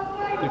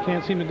they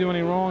can't seem to do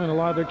any wrong, and a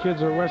lot of their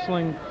kids are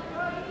wrestling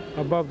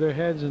above their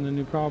heads, and the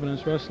New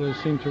Providence wrestlers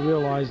seem to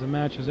realize the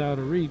match is out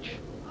of reach.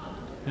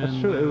 That's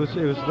true. It was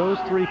those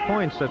 3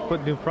 points that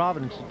put New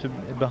Providence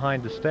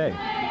behind the stay.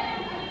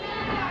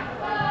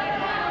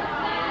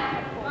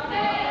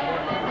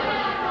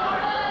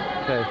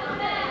 Okay.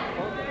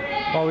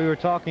 While we were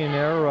talking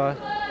there,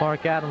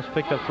 Mark Adams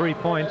picked up 3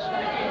 points.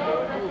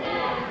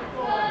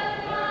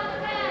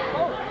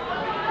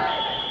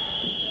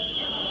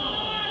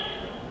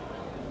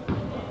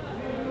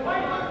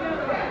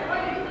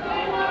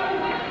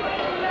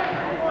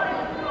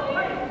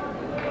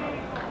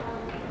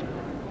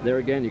 There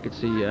again, you could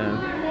see,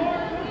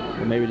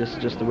 well, maybe this is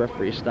just the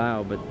referee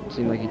style, but it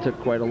seemed like he took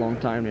quite a long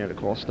time there to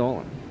call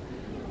stalling.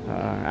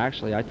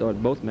 Actually, I thought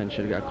both men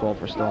should have got called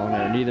for stalling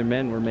there. Neither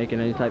men were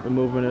making any type of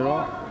movement at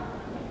all.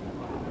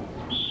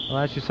 Well,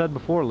 as you said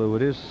before, Lou,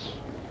 a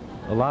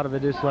lot of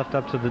it is left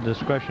up to the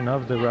discretion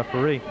of the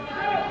referee. So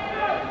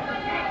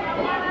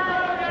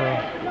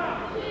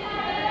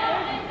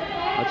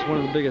that's one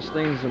of the biggest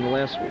things in the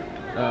last, the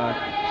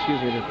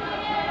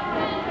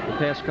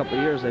past couple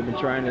of years they've been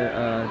trying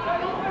to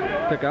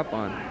pick up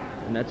on,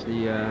 and that's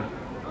the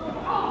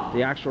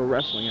actual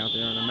wrestling out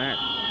there on the mat.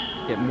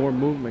 get more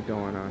movement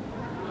going on.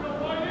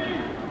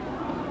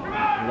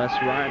 Less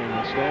riding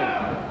and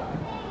stalling.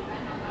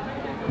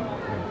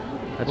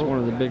 That's one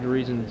of the big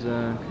reasons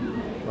a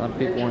lot of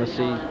people want to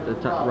see the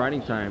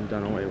riding time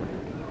done away with.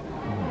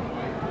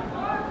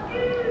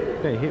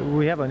 Okay, here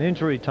we have an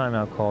injury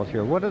timeout called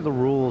here. What are the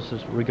rules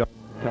as regarding?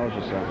 Tells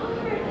you so.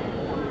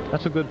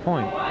 That's a good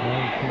point.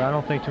 I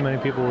don't think too many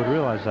people would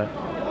realize that.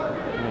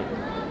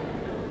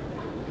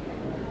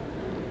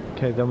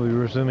 Okay, then we'll be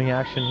resuming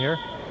action here.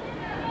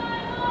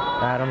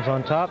 Adams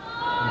on top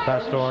and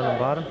Pastor on the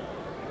bottom.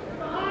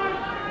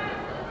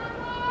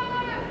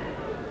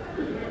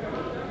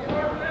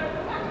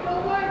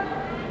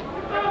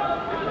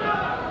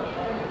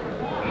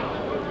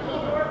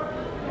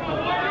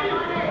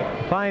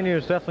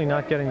 Pioneers definitely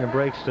not getting the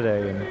breaks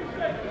today,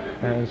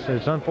 and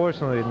it's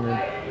unfortunately,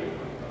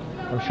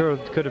 I'm sure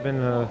it could have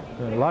been a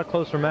lot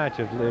closer match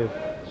if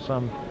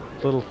some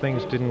little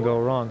things didn't go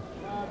wrong.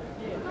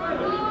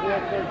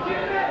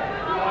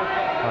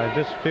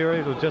 This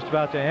period was just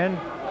about to end,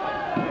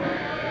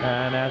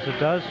 and as it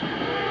does,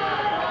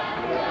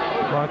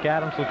 Mark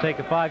Adams will take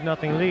a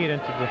 5-0 lead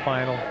into the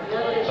final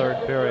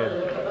third period.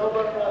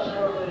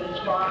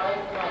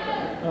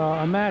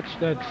 A match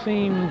that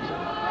seemed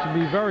to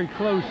be very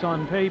close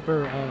on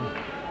paper.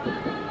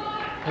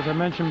 As I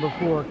mentioned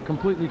before,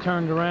 completely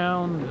turned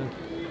around.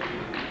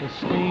 The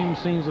steam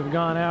seems to have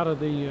gone out of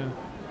the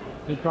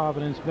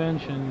Providence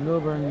bench, and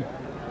Millburn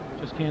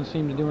just can't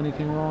seem to do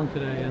anything wrong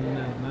today, and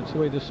that's the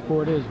way this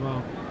sport is.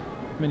 Well,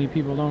 many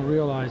people don't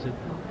realize it.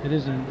 It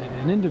isn't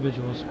an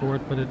individual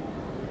sport, but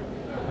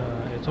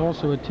it's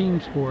also a team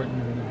sport,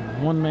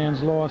 and one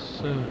man's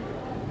loss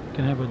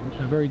can have a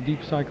very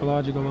deep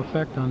psychological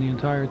effect on the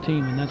entire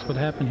team, and that's what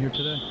happened here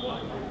today.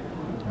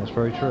 That's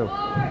very true.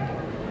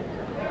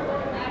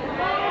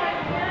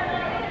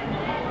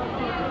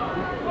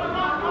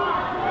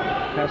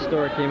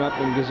 Pastor came up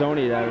and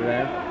gazonied out of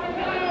there.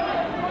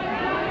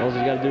 All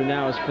he's got to do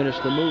now is finish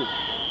the move.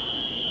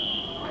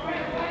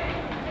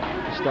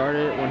 He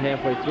started it, went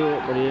halfway through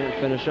it, but he didn't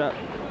finish up.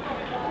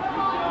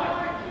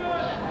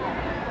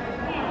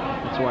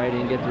 That's why he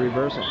didn't get the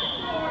reversal.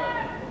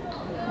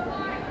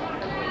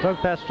 Doug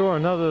Pastor,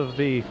 another of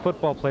the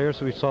football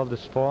players we saw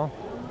this fall.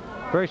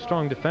 Very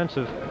strong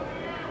defensive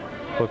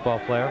football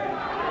player.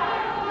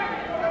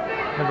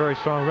 And a very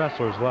strong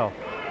wrestler as well.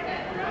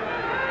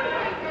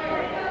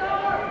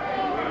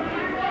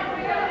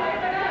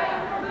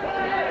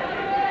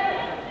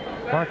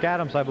 Mark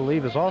Adams, I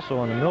believe, is also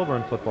on the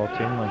Millburn football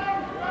team.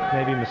 I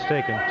may be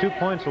mistaken. 2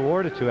 points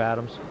awarded to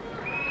Adams.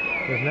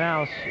 He has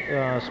now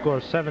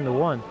scored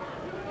 7-1.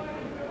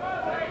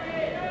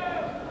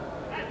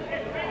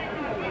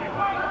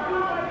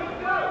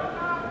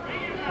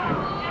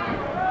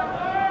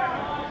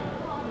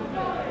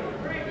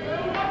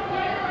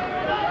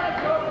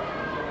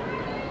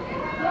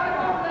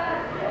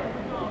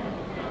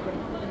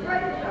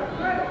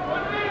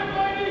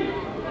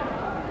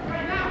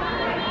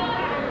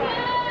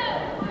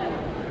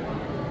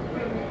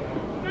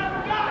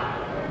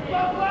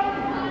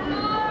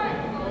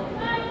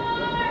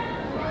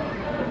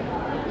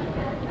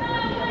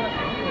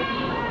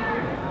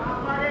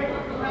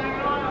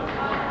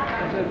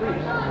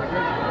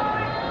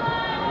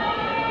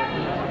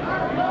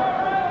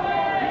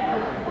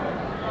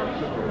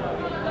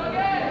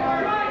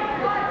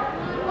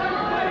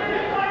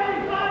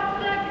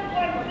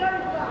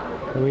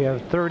 We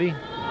have 30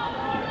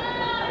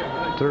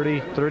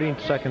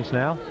 seconds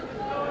now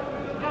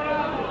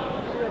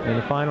in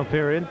the final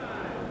period.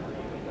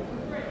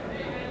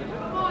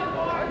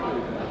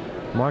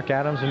 Mark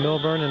Adams and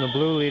Millburn in the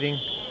blue leading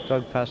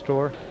Doug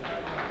Pastor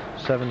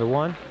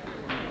 7-1.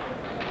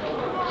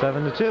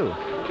 7-2.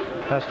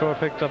 Pastor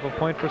picked up a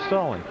point for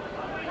stalling.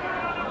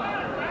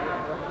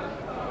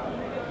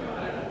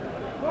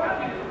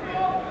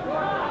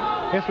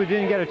 I guess we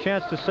didn't get a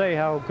chance to say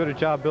how good a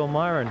job Bill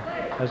Myron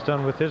has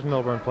done with his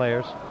Millburn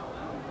players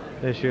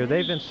this year.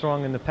 They've been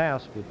strong in the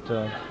past, but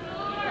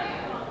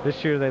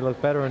this year they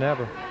look better than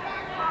ever.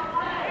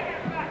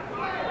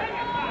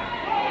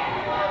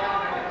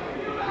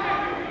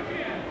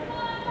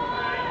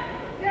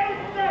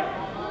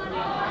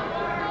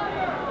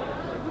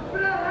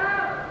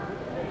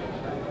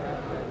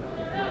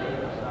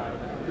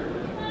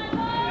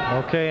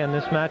 Okay, and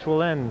this match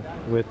will end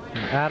with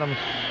Adams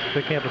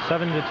picking up a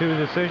 7-2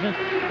 decision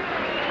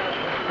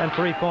and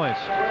 3 points.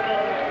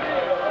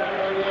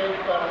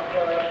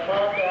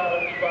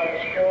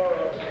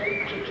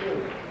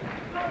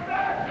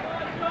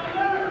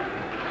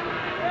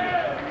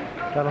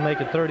 That'll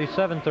make it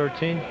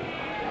 37-13.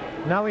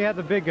 Now we have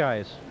the big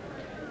guys.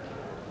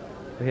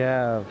 We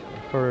have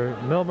for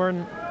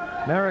Millburn,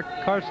 Marek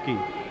Karski,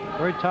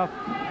 very tough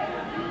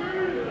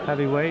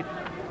heavyweight.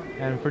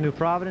 And for New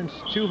Providence,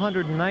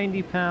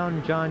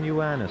 290-pound John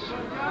Ioannis.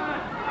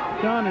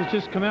 John has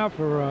just come out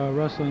for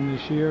wrestling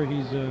this year.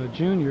 He's a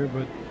junior,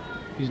 but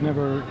he's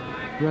never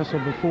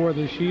wrestled before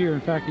this year.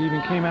 In fact, he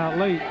even came out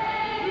late,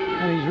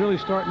 and he's really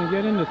starting to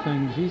get into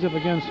things. He's up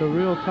against a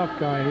real tough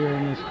guy here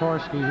in this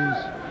Karski,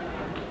 who's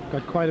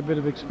got quite a bit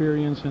of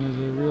experience and is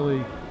a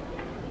really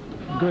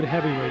good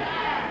heavyweight.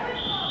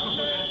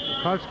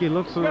 Karski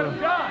looks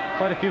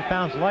quite a few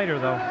pounds lighter,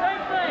 though.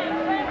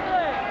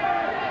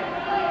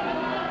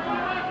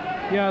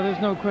 Yeah, there's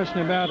no question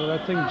about it. I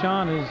think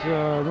John is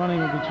running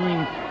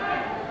between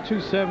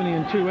 270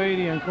 and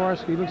 280, and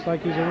Karski looks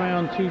like he's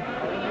around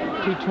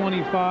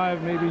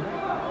 225, maybe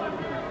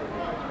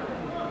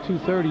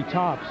 230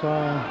 tops.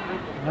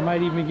 I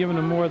might even be giving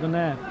him more than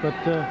that, but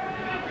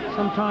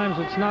sometimes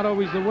it's not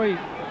always the weight.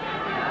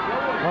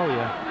 Oh,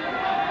 yeah.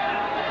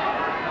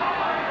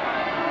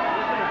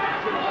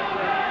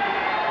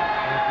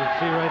 You can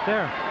see right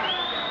there.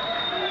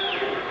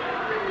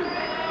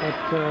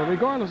 But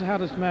regardless of how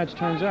this match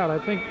turns out, I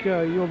think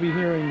you'll be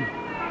hearing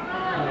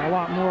a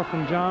lot more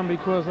from John,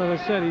 because, as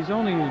I said, he's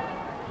only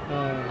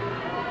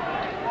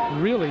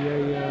really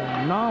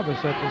a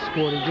novice at the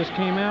sport. He just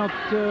came out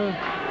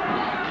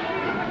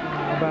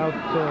about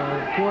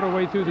quarter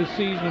way through the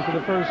season for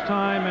the first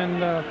time,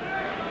 and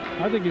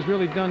I think he's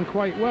really done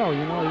quite well.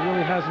 You know, he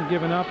really hasn't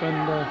given up,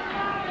 and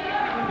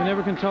you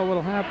never can tell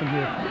what'll happen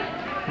here.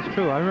 It's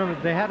true. I remember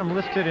they had him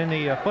listed in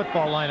the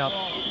football lineup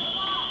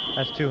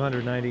as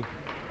 290,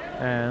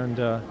 and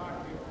I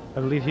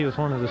believe he was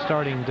one of the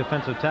starting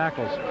defensive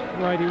tackles.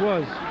 Right, he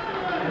was.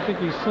 I think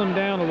he's slimmed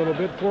down a little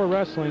bit for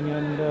wrestling,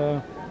 and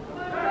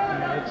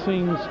it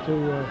seems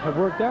to have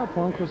worked out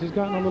for him, because he's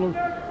gotten a little,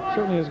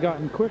 certainly has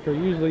gotten quicker.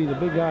 Usually the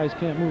big guys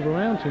can't move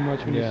around too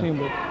much when you see him,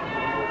 but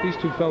these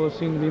two fellows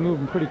seem to be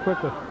moving pretty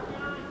quickly.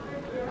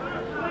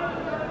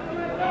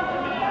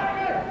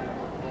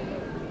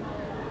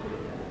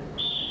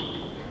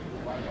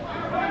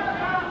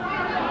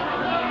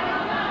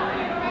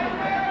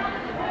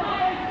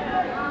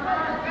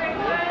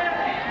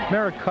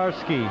 Merrick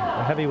Karski,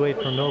 a heavyweight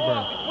from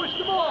Millburn.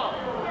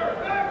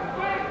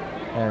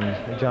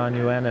 And John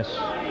Ioannis,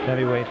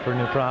 heavyweight for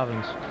New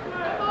Providence.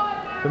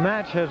 The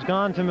match has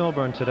gone to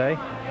Millburn today.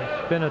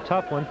 It's been a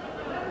tough one,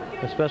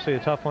 especially a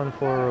tough one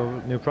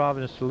for New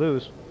Providence to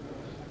lose.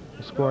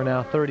 The score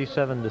now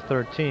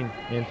 37-13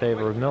 in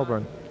favor of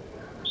Millburn.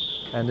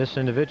 And this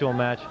individual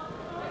match,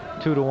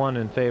 2-1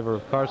 in favor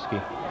of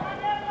Karski.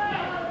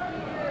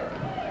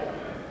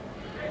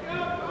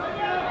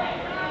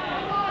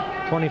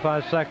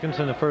 .25 seconds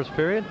in the first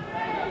period.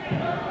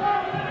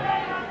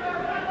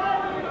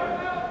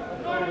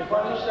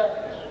 20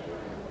 seconds.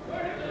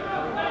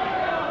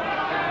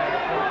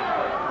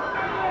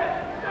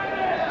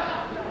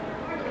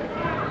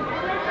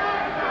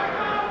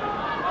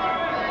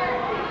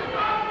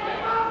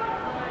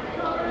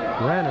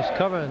 Ran is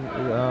covering,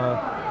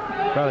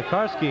 rather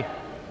Karski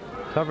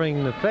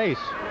covering the face.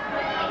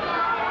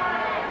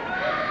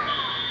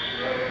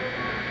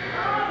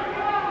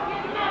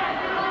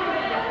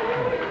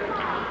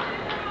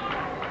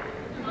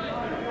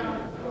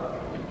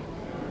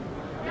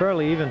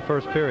 Fairly even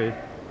first period.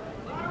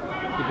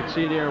 You can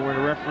see there where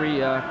the referee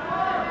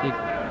he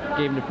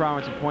gave New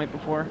Providence a point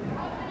before.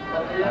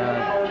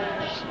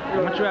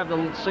 Once you have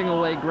the single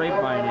leg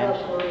grapevine in,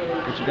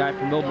 which the guy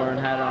from Millburn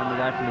had on the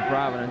guy from New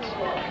Providence,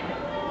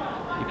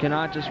 you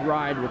cannot just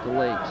ride with the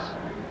legs.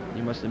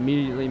 You must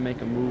immediately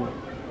make a move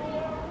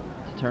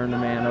to turn the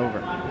man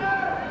over,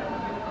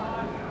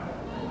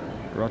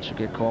 or else you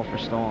get called for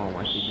stalling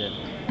like he did.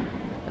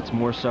 It's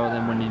more so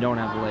than when you don't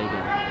have the leg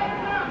in.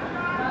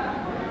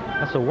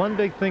 That's the one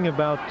big thing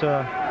about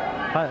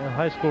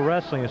high school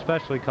wrestling,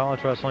 especially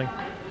college wrestling,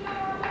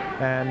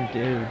 and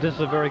this is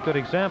a very good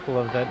example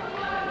of that.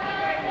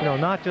 You know,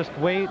 not just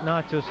weight,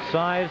 not just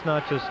size,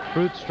 not just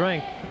brute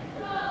strength.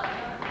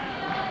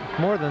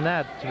 More than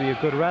that, to be a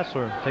good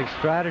wrestler, it takes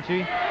strategy.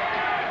 You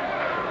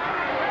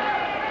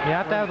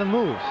have to have the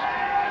moves.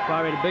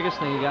 Probably the biggest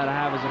thing you got to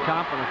have is the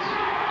confidence.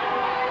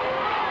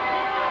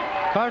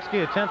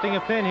 Karski attempting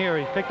a pin here.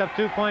 He picked up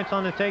 2 points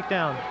on the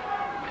takedown.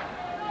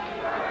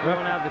 You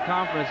want to have the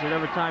confidence that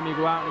every time you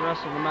go out and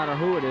wrestle, no matter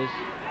who it is,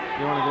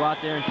 you want to go out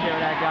there and tear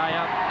that guy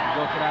up and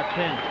go for that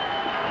pin.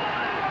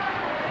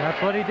 That's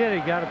what he did.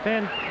 He got a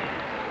pin.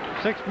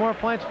 6 more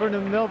points for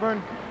New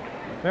Millburn.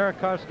 Merrick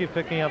Karski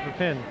picking up a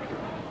pin.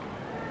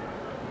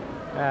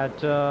 At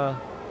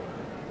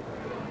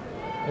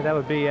that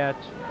would be at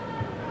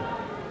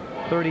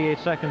 38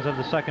 seconds of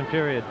the second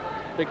period.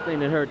 Big thing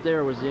that hurt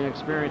there was the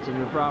inexperience of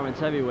New Providence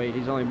heavyweight.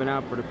 He's only been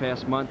out for the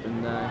past month,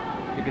 and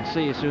you could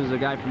see as soon as the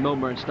guy from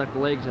Millburn stuck the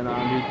legs in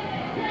on him,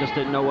 he just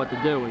didn't know what to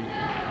do. He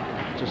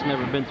just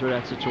never been through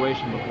that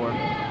situation before.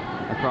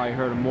 I probably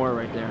hurt him more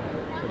right there.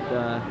 But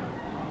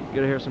you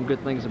got to hear some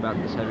good things about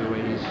this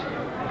heavyweight.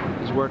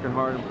 He's working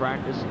hard in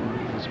practice,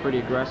 and he's pretty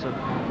aggressive.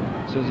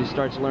 As soon as he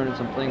starts learning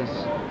some things,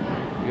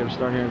 you got to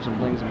start hearing some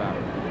things about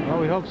it. Well,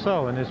 we hope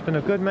so, and it's been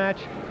a good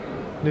match.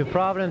 New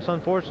Providence,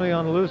 unfortunately,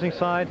 on the losing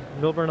side.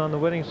 Millburn on the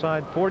winning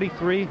side,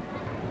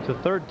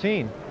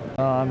 43-13.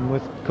 I'm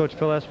with Coach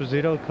Phil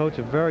Esposito. Coach,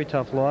 a very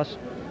tough loss.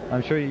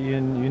 I'm sure you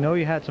know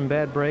you had some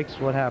bad breaks.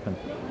 What happened?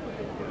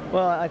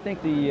 Well, I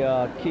think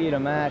the key to the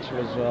match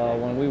was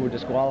when we were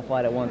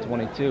disqualified at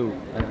 122,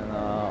 and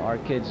our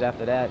kids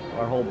after that,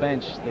 our whole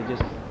bench, they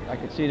just, I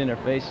could see it in their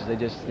faces. They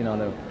just, you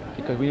know,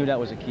 because we knew that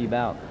was a key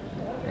bout,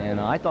 and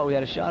I thought we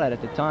had a shot at it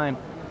at the time.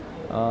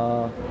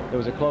 It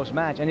was a close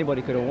match.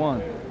 Anybody could have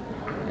won.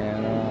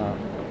 And,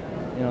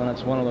 you know,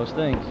 that's one of those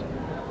things.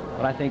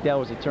 But I think that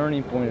was a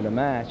turning point of the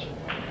match.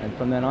 And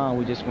from then on,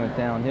 we just went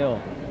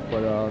downhill.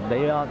 But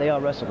they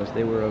out wrestled us.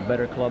 They were a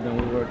better club than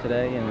we were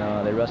today,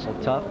 and they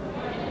wrestled tough.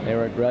 They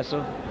were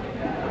aggressive.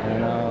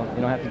 And,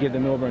 you know, I have to give the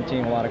Millburn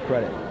team a lot of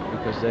credit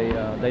because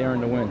they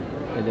earned the win.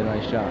 They did a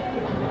nice job.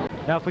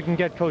 Now if we can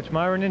get Coach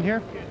Myron in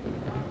here.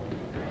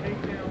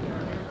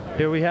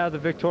 Here we have the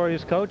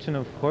victorious coach, and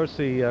of course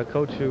the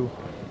coach who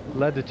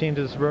led the team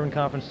to the Suburban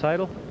Conference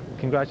title.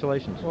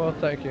 Congratulations. Well,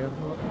 thank you.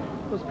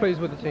 I was pleased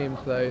with the team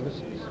today. The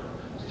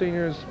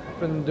seniors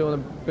been doing a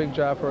big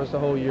job for us the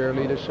whole year,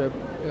 leadership,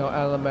 you know,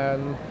 out of the mat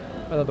and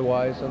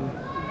otherwise, and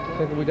I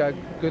think we got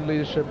good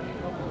leadership,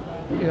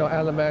 you know,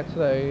 out of the mat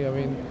today. I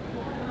mean,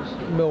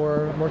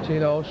 Miller,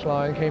 Martino,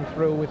 Schlein came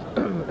through with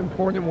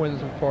important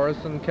wins for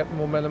us and kept the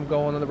momentum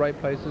going in the right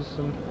places,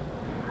 and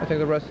I think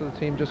the rest of the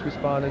team just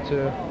responded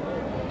to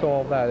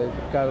all that. It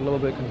got a little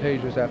bit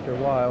contagious after a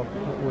while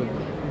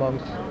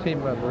amongst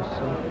team members,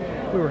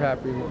 and we were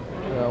happy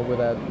with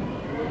that.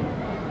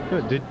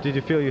 Good. Did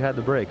you feel you had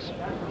the breaks?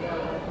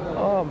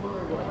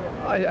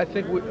 I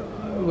think we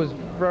was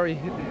very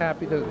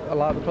happy that a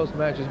lot of the close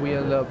matches we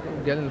ended up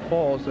getting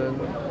falls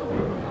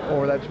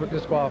or that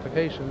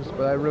disqualifications,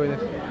 but I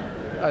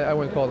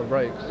wouldn't call them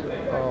breaks.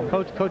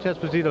 Coach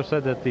Esposito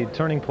said that the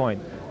turning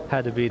point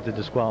had to be the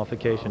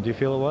disqualification. Do you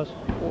feel it was?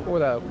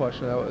 Without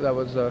question, that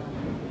was a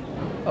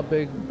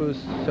big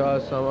boost to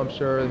us. I'm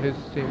sure his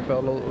team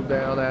felt a little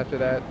down after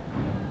that.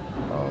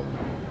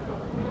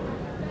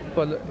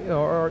 But you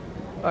know,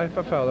 I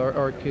felt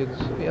our kids,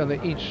 you know,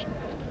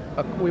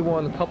 we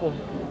won a couple of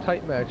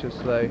tight matches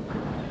today,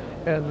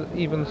 and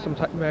even some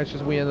tight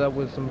matches we ended up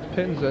with some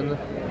pins in.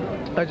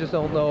 I just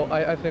don't know.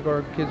 I think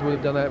our kids would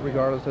have done that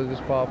regardless of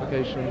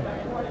disqualification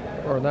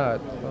or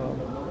not.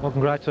 Well,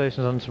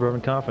 congratulations on the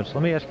Suburban Conference.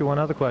 Let me ask you one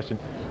other question.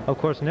 Of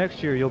course,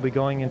 next year you'll be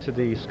going into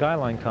the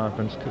Skyline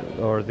Conference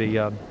or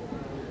the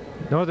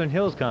Northern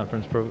Hills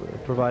Conference,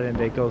 provided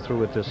they go through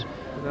with this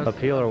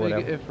appeal or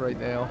whatever. That's a big if right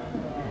now.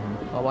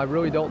 I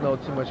really don't know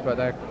too much about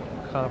that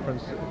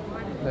conference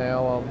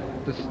now.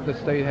 The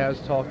state has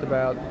talked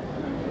about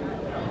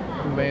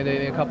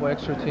mandating a couple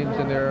extra teams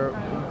in there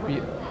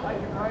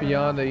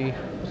beyond the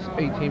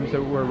 8 teams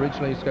that were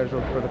originally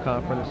scheduled for the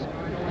conference.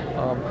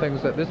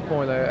 Things at this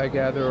point I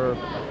gather are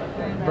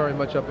very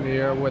much up in the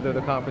air whether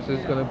the conference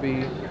is going to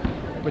be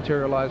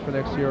materialized for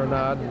next year or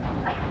not.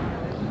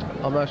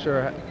 And I'm not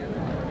sure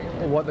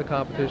what the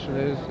competition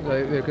is.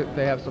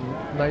 They have some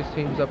nice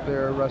teams up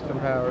there, Ruston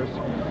Powers.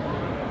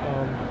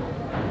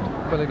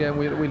 But again,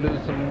 we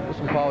lose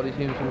some quality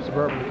teams from the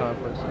Suburban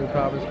Conference. New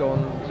Providence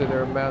going to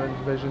their Mountain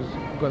Division is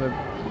going to,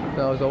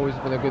 has always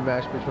been a good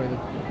match between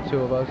the two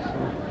of us.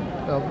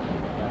 And,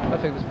 I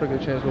think there's a pretty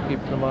good chance we'll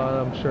keep them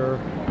on. I'm sure,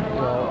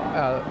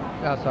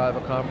 outside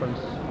of a conference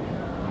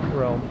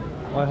realm.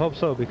 Well, I hope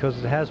so, because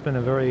it has been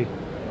a very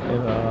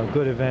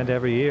good event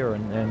every year,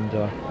 and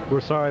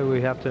we're sorry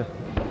we have to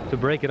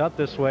break it up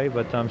this way,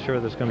 but I'm sure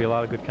there's going to be a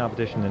lot of good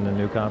competition in the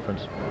new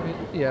conference.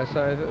 Yes,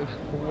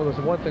 well, there's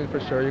one thing for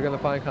sure. You're going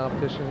to find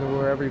competition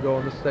wherever you go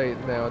in the state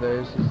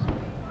nowadays.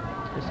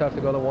 You just have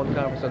to go to one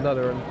conference or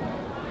another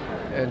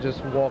and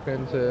just walk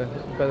into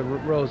bed of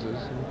roses.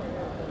 And,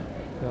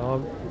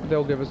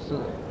 they'll give us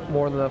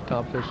more than enough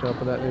competition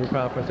up in that new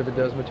conference if it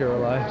does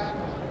materialize.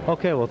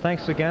 Okay, well,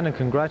 thanks again, and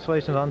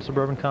congratulations on the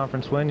Suburban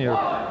Conference win.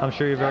 I'm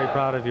sure you're very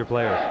proud of your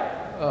players.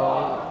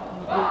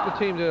 The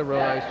team did a real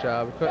nice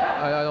job.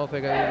 I don't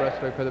think any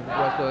wrestler could have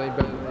wrestled any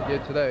better than they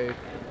did today.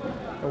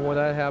 And when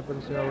that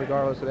happens,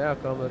 regardless of the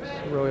outcome,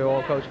 that's really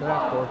all a coach can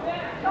ask for.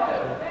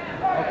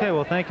 Okay,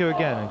 well, thank you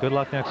again, and good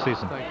luck next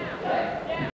season. Thank you.